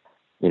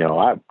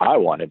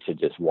wanted to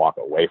just walk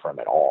away from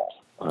it all.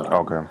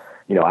 Okay.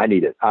 I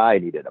needed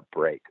a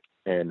break.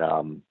 And,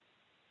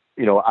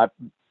 you know,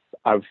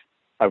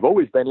 I've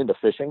always been into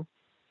fishing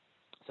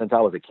since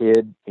I was a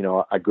kid. You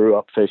know, I grew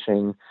up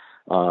fishing,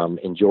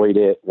 enjoyed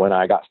it. When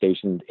I got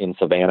stationed in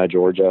Savannah,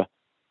 Georgia,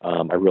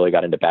 I really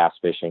got into bass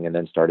fishing and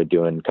then started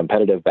doing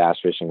competitive bass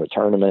fishing with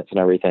tournaments and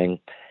everything.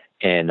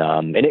 And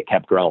it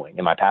kept growing,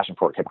 and my passion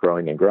for it kept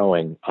growing and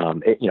growing.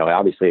 You know,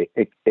 obviously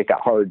it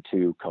got hard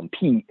to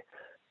compete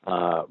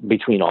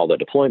between all the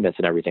deployments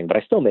and everything, but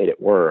I still made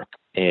it work.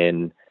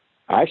 And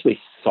I actually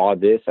saw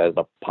this as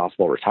a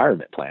possible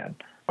retirement plan.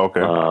 Okay.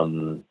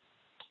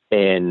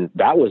 And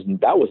that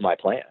was my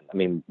plan. I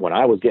mean, when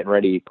I was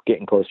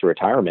getting close to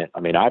retirement, I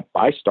mean,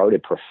 I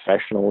started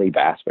professionally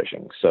bass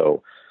fishing.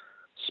 So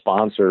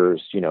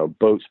sponsors, you know,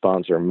 boat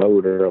sponsor,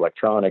 motor,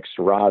 electronics,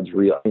 rods,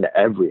 reel, I mean,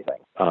 everything,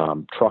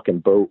 truck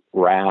and boat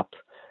wrap.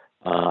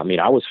 I mean,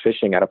 I was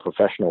fishing at a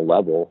professional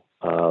level,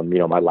 you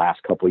know, my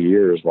last couple of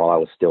years while I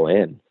was still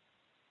in.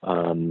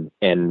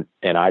 And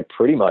I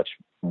pretty much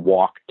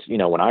walked, you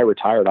know, when I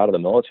retired out of the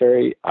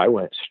military, I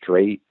went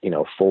straight, you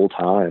know, full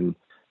time,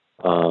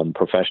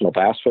 professional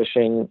bass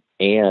fishing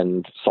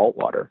and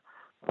saltwater.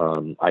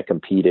 I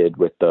competed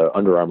with the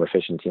Under Armour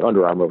fishing team.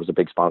 Under Armour was a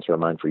big sponsor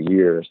of mine for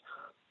years.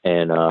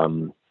 And,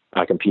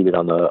 I competed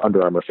on the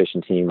Under Armour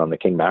fishing team on the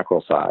king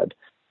mackerel side.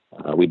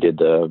 We did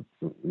the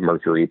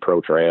Mercury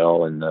Pro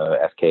Trail and the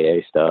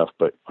SKA stuff,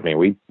 but I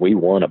mean, we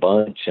won a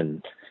bunch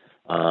and,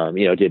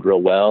 you know, did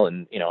real well.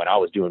 And, you know, and I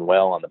was doing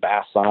well on the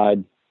bass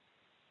side.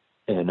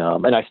 And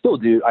I still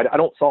do. I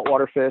don't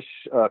saltwater fish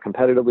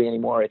competitively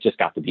anymore. It just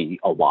got to be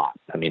a lot.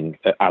 I mean,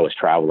 I was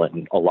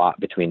traveling a lot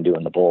between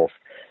doing the both.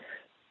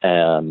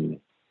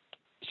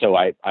 So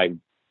I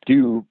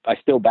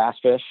still bass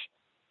fish.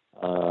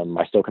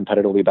 I still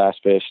competitively bass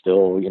fish,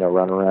 still, you know,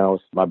 run around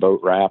with my boat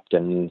wrapped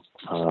and,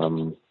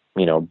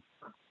 you know,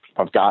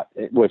 I've got,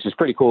 which is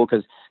pretty cool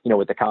because, you know,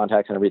 with the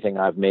contacts and everything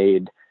I've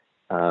made,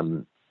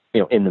 you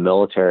know, in the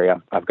military,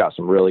 I've got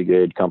some really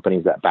good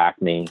companies that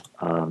back me,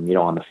 you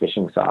know, on the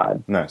fishing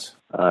side. Nice.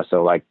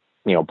 So like,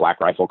 you know, Black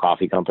Rifle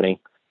Coffee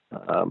Company.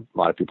 A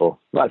lot of people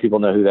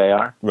know who they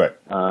are. Right.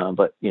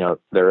 But you know,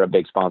 they're a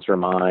big sponsor of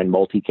mine.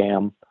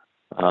 Multicam,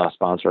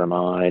 sponsor of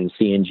mine.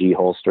 CNG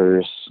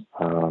Holsters,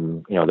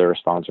 you know, they're a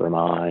sponsor of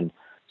mine.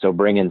 So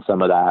bringing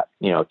some of that,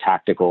 you know,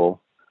 tactical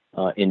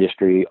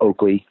industry,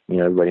 Oakley, you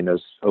know, everybody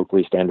knows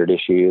Oakley Standard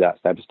Issue,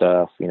 that type of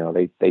stuff. You know,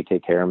 they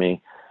take care of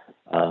me.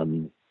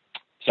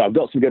 So I've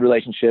built some good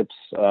relationships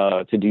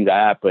to do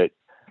that, but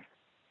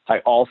I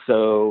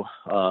also,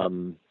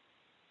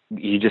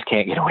 you just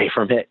can't get away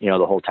from it, you know,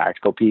 the whole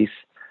tactical piece.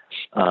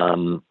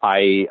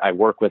 I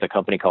work with a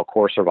company called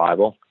Core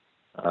Survival.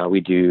 We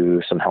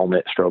do some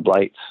helmet strobe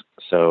lights,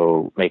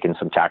 so making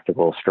some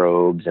tactical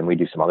strobes, and we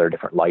do some other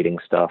different lighting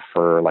stuff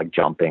for like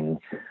jumping,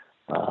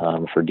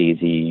 for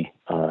DZ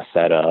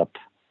setup.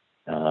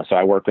 So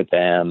I work with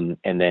them,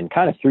 and then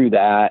kind of through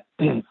that,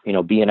 you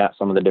know, being at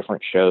some of the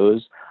different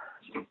shows,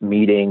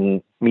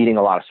 meeting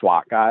a lot of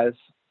SWAT guys,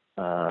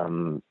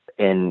 and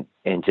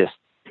just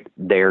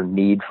their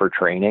need for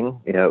training.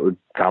 You know,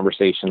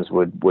 conversations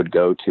would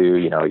go to,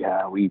 you know,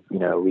 yeah, we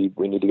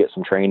need to get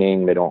some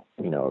training. They don't,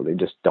 you know, they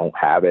just don't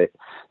have it.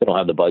 They don't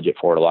have the budget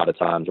for it a lot of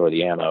times, or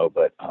the ammo,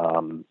 but,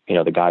 you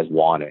know, the guys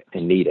want it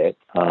and need it.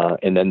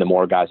 And then the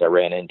more guys I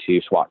ran into,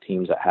 SWAT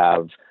teams that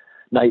have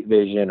night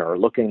vision or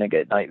looking to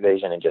get night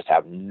vision and just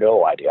have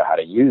no idea how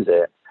to use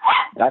it.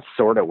 That's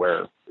sort of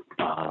where,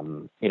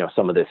 you know,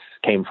 some of this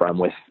came from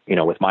with, you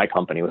know, with my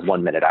company, with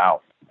 1 Minute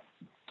Out.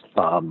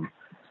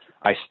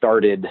 I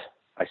started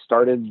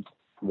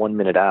 1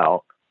 Minute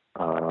Out,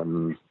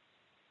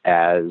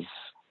 as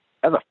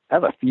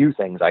a few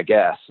things, I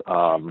guess.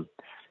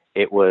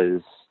 It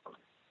was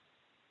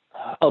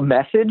a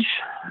message,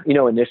 you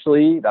know,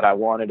 initially that I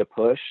wanted to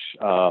push.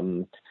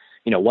 You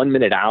know, 1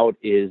 Minute Out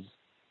is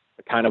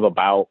kind of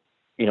about,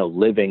 you know,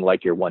 living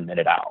like you're 1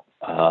 minute out.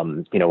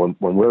 You know,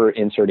 when we're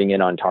inserting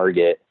in on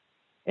target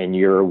and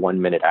you're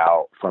 1 minute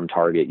out from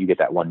target, you get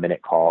that 1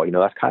 minute call. You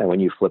know, that's kind of when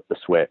you flip the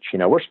switch. You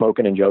know, we're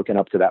smoking and joking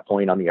up to that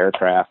point on the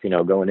aircraft, you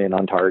know, going in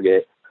on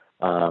target.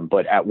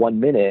 But at 1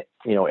 minute,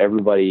 you know,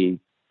 everybody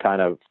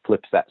kind of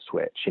flips that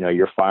switch. You know,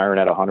 you're firing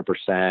at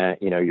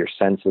 100%, you know, your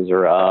senses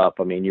are up.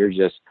 I mean,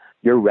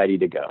 you're ready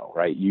to go,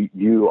 right?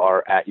 You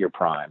are at your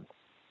prime.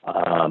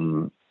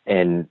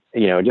 And,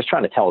 you know, just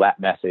trying to tell that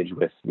message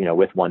with, you know,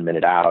 with 1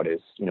 minute out is,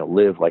 you know,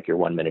 live like you're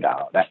 1 minute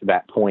out.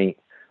 That point,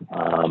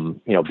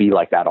 you know, be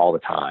like that all the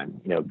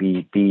time, you know,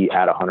 be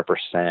at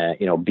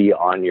 100%, you know, be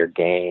on your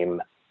game,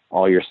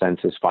 all your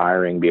senses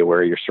firing, be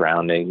aware of your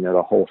surroundings, you know,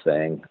 the whole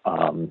thing.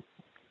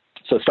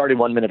 So started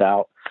 1 minute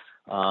out,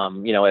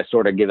 you know, as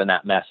sort of given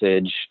that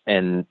message,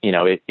 and, you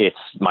know, it's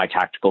my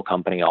tactical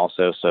company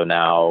also. So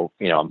now,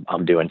 you know,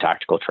 I'm doing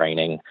tactical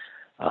training,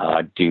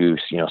 do,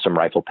 you know, some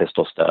rifle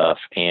pistol stuff.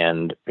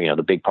 And, you know,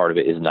 the big part of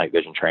it is night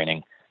vision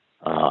training.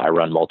 I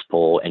run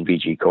multiple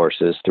NVG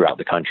courses throughout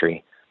the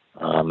country,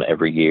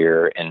 every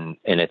year. And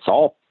it's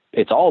all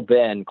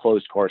been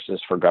closed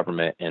courses for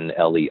government and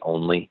LE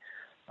only.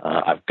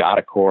 I've got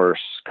a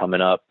course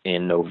coming up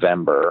in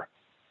November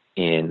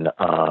in,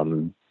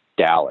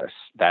 Dallas.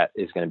 That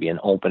is going to be an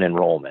open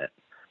enrollment.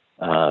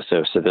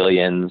 So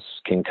civilians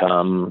can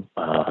come.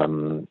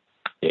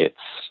 It's,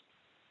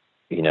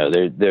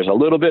 there's a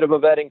little bit of a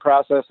vetting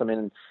process. I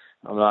mean,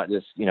 I'm not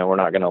just, we're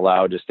not going to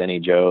allow just any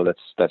Joe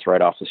that's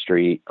right off the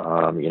street.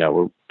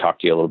 We'll talk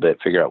to you a little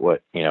bit, figure out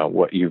what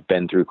you've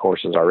been through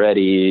courses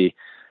already.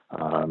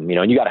 And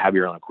you got to have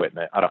your own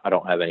equipment. I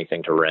don't have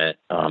anything to rent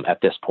at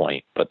this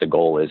point, but the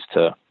goal is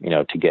to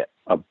get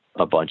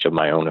a bunch of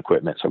my own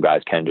equipment so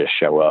guys can just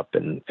show up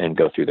and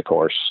go through the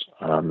course,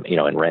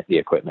 and rent the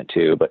equipment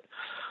too. But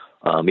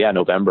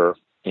November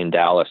in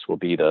Dallas will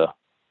be the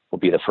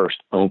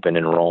first open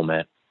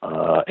enrollment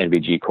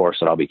NVG course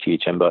that I'll be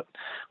teaching. But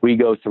we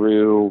go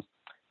through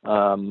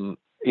a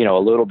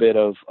little bit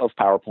of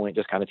PowerPoint,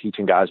 just kind of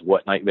teaching guys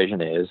what night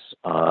vision is,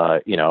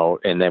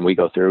 and then we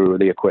go through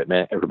the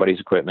equipment, everybody's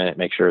equipment,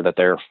 make sure that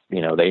they're,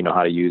 they know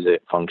how to use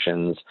it,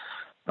 functions,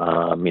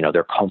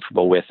 they're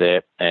comfortable with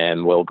it.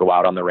 And we'll go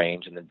out on the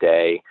range in the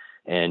day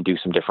and do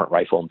some different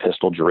rifle and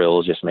pistol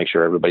drills, just make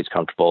sure everybody's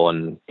comfortable.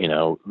 And,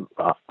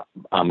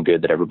 I'm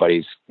good that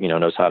everybody's,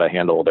 knows how to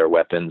handle their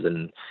weapons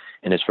and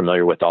is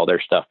familiar with all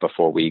their stuff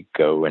before we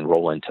go and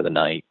roll into the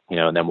night,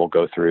 and then we'll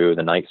go through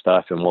the night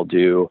stuff and we'll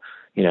do,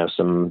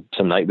 some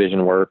night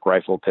vision work,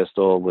 rifle,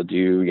 pistol. We'll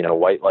do,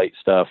 white light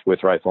stuff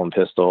with rifle and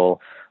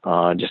pistol,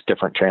 just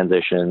different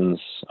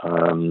transitions,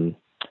 and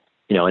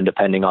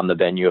depending on the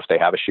venue, if they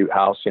have a shoot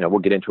house, we'll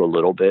get into a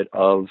little bit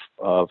of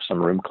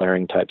some room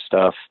clearing type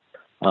stuff,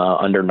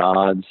 under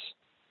nods.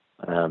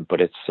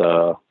 But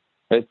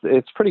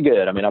it's pretty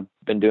good. I mean, I've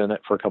been doing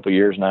it for a couple of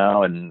years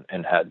now and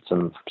had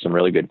some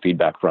really good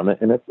feedback from it.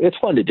 And it's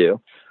fun to do,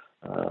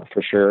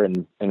 for sure.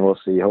 And we'll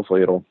see,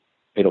 hopefully it'll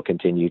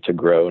continue to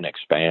grow and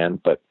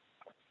expand. But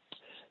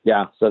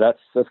yeah, so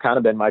that's kind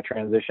of been my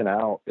transition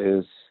out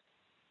is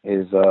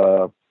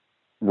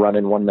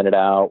running 1 minute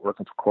out,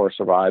 working for Core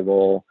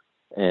Survival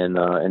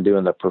and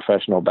doing the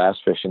professional bass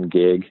fishing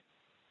gig.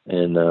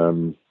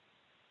 And,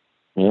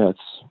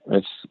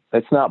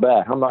 it's not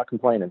bad. I'm not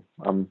complaining.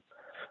 I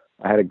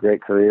had a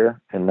great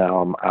career and now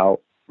I'm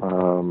out,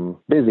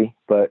 busy,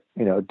 but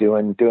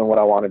doing what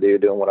I want to do,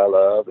 doing what I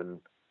love and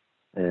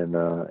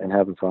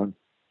having fun.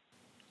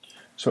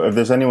 So if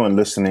there's anyone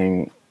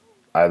listening,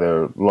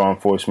 either law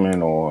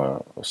enforcement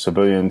or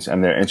civilians,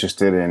 and they're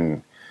interested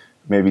in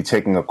maybe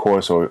taking a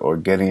course or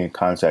getting in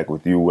contact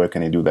with you, where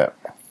can they do that?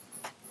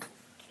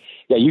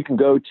 Yeah, you can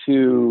go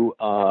to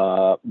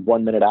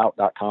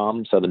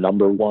 1minuteout.com. So the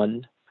number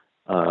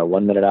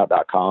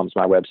 1minuteout.com is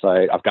my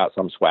website. I've got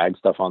some swag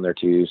stuff on there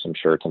too, some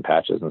shirts and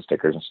patches and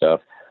stickers and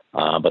stuff.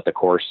 But the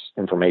course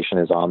information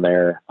is on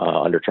there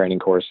under training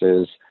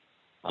courses.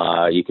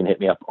 You can hit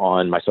me up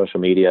on my social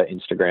media.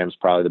 Instagram's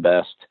probably the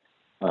best.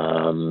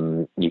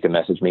 You can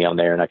message me on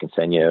there and I can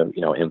send you,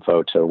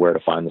 info to where to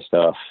find the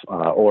stuff.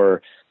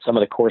 Or some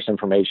of the course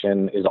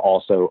information is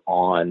also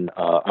on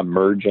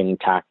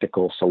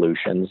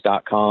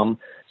emergingtacticalsolutions.com.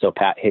 So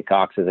Pat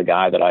Hickox is a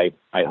guy that I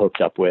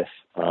hooked up with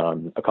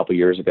a couple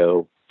years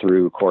ago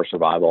through Core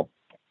Survival.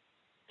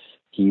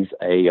 He's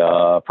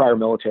a prior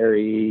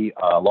military,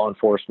 law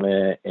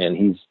enforcement, and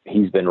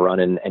he's been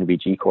running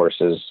NVG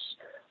courses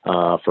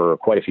for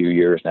quite a few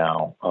years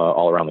now,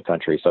 all around the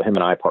country. So him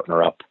and I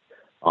partner up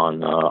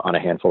on a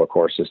handful of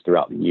courses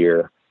throughout the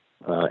year,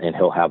 and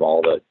he'll have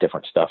all the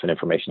different stuff and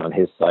information on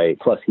his site.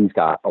 Plus, he's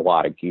got a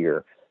lot of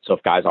gear. So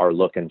if guys are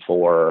looking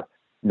for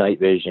night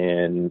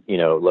vision,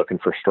 looking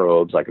for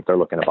strobes, like if they're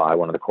looking to buy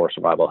one of the Core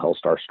Survival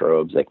Hellstar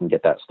strobes, they can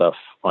get that stuff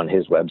on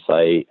his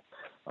website.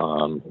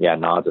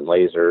 Nods and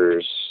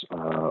lasers,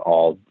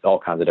 all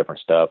kinds of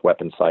different stuff,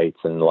 weapon sights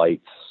and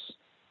lights.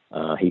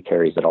 He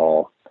carries it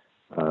all.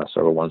 Sort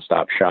of a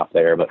one-stop shop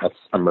there, but that's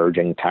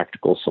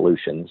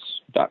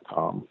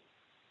emergingtacticalsolutions.com.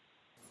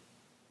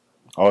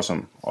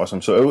 Awesome.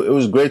 So it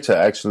was great to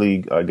actually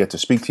get to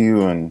speak to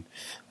you and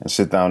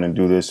sit down and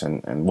do this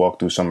and walk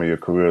through some of your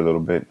career a little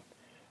bit.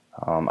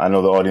 I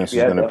know the audience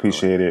is going to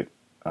appreciate it.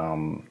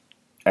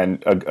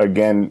 And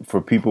again,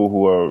 for people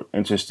who are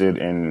interested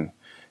in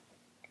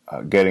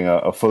getting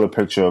a fuller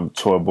picture of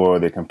Tor Bora,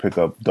 they can pick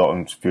up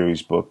Dalton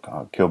Fury's book,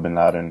 Kill Bin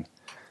Laden.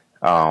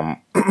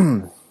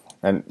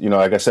 And,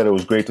 like I said, it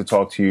was great to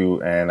talk to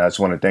you, and I just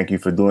want to thank you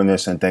for doing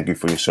this and thank you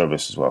for your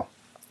service as well.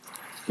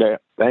 Yeah,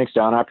 thanks,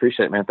 John. I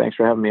appreciate it, man. Thanks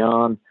for having me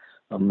on.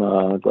 I'm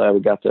glad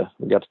we got to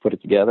put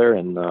it together,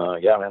 and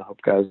man, I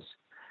hope guys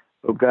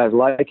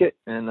like it,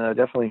 and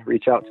definitely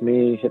reach out to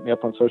me, hit me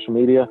up on social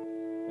media,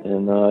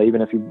 and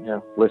even if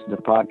you listen to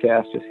the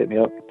podcast, just hit me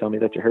up, tell me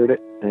that you heard it,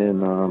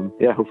 and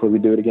hopefully we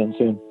do it again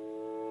soon.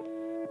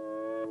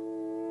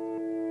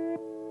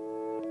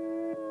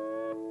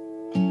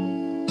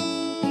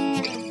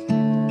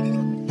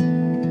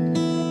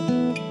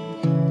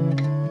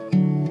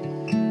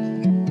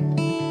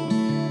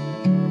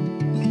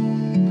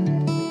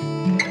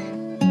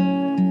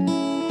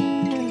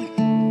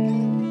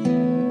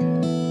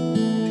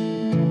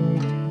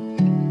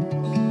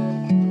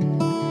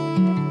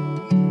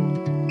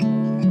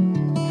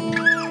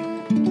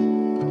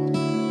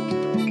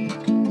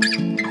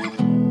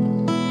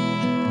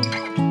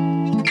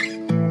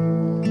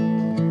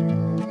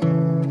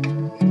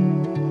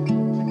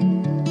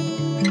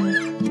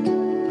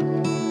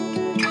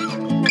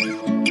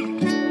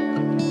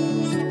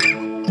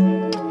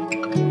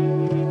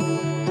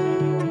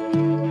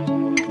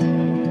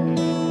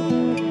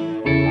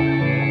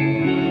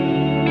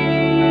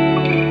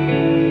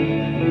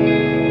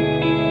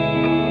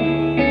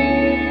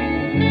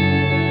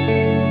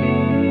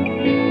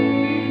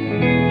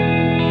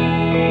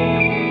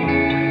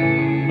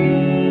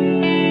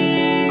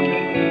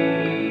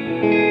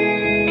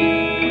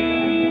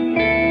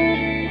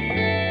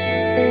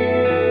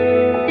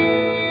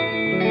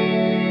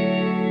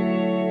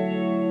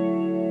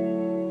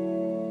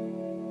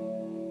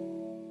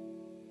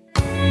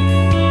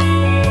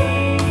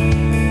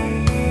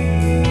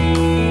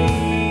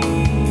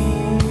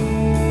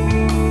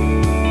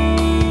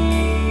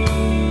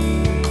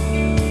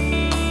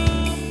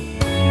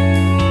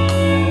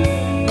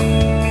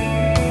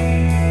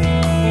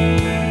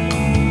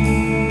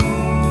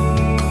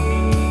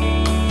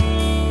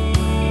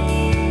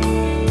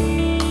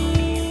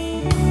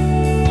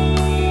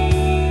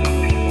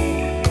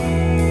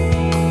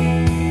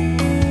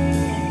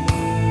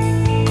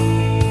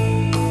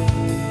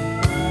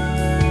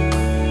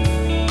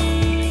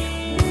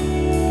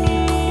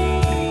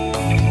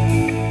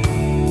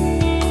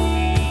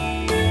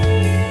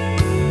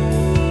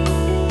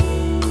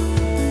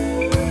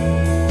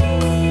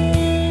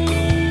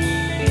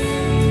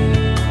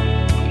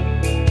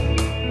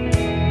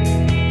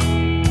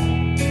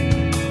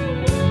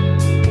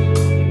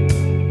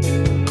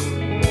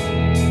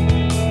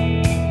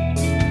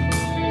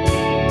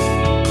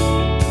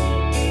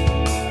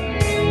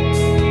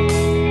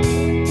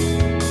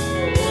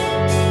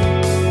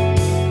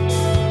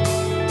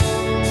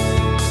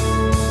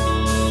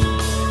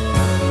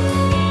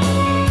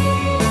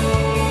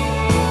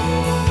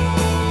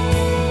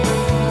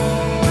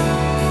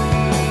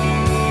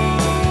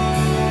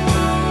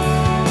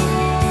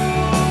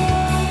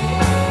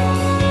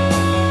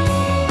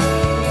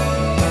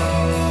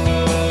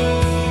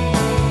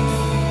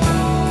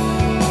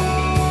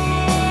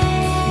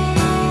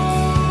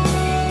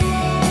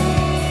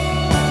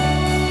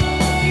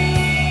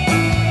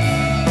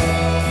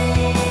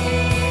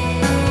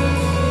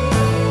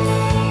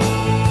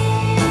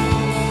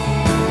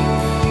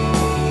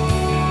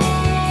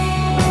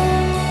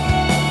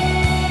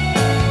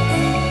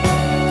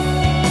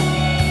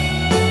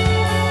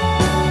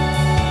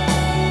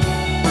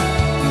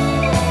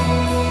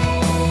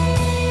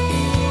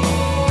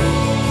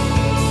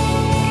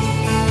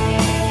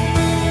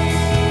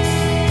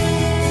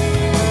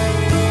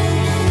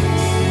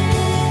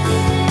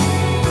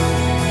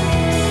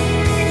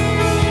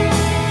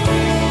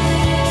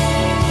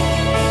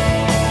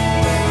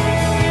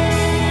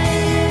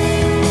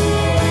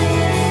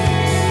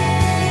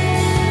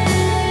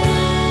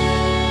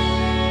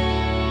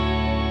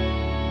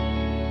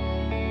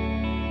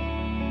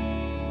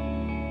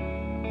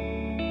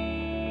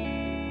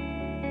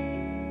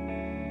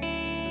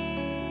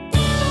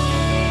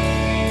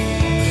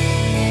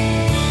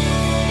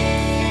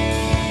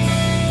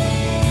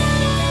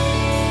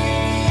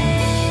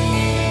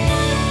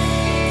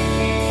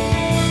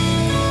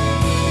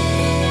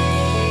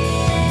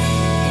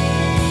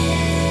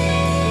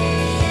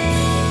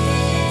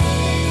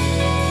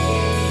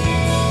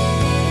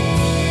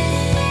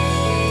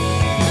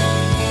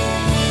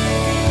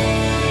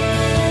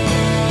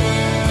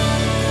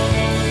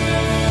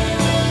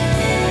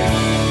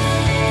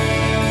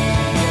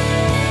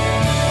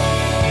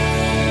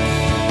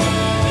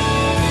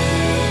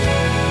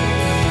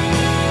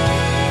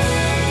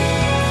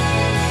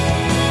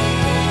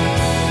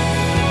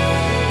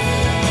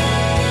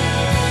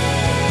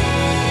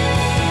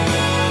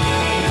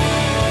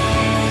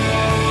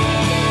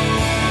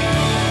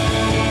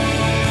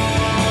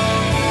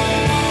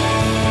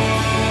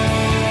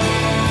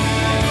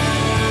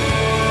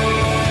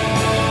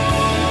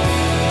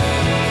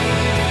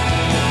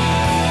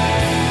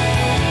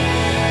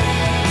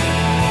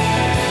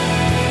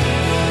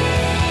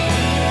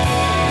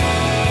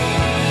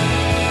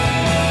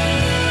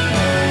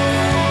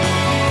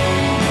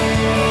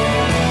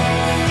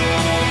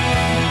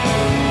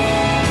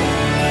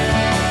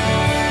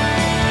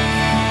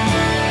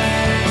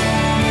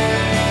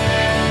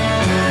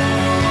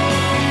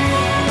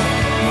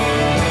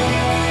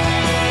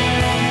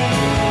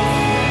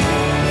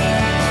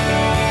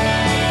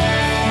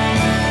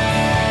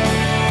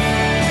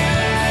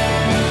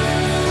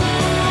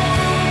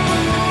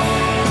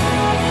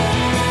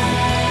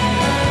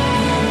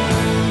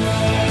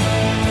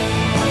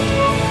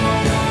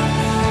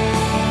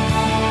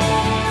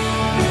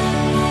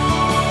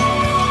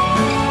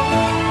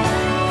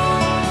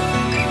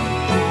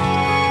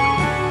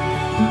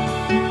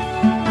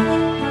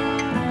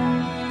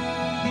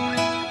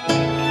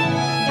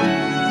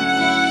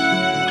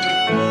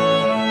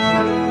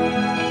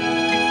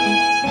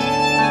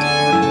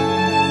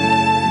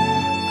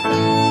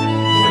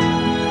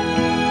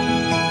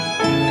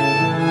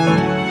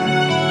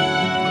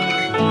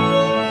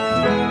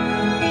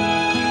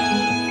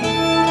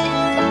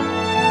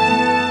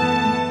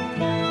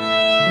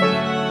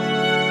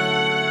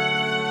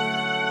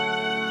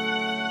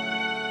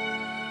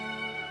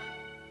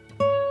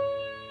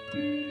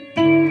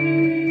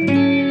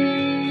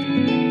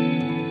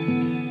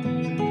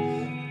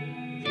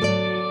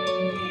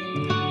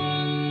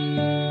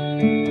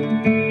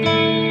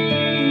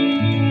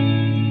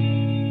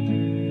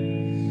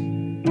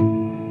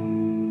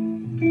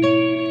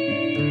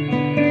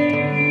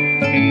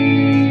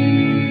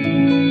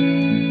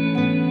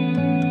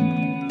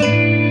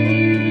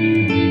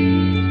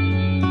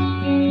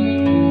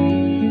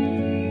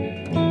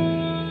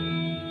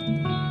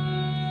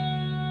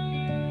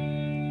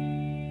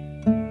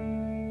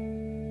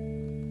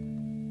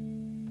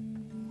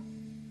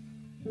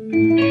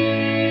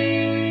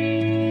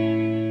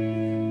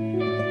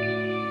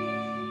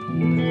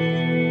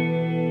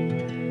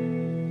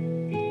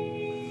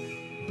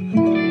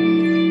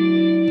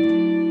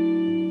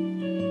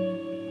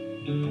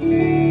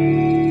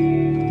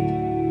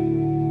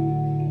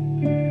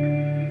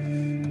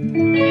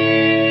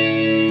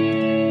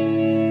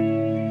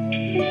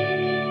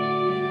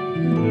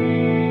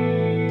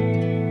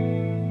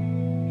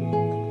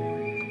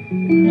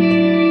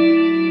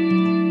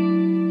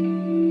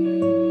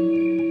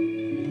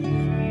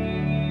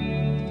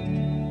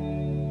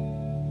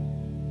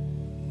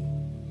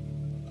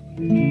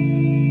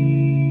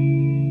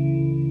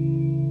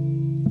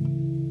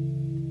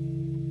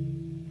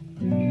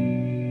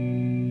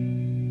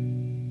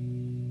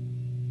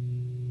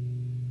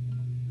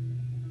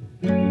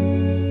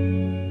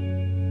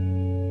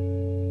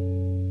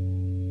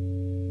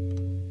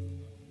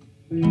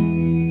 you.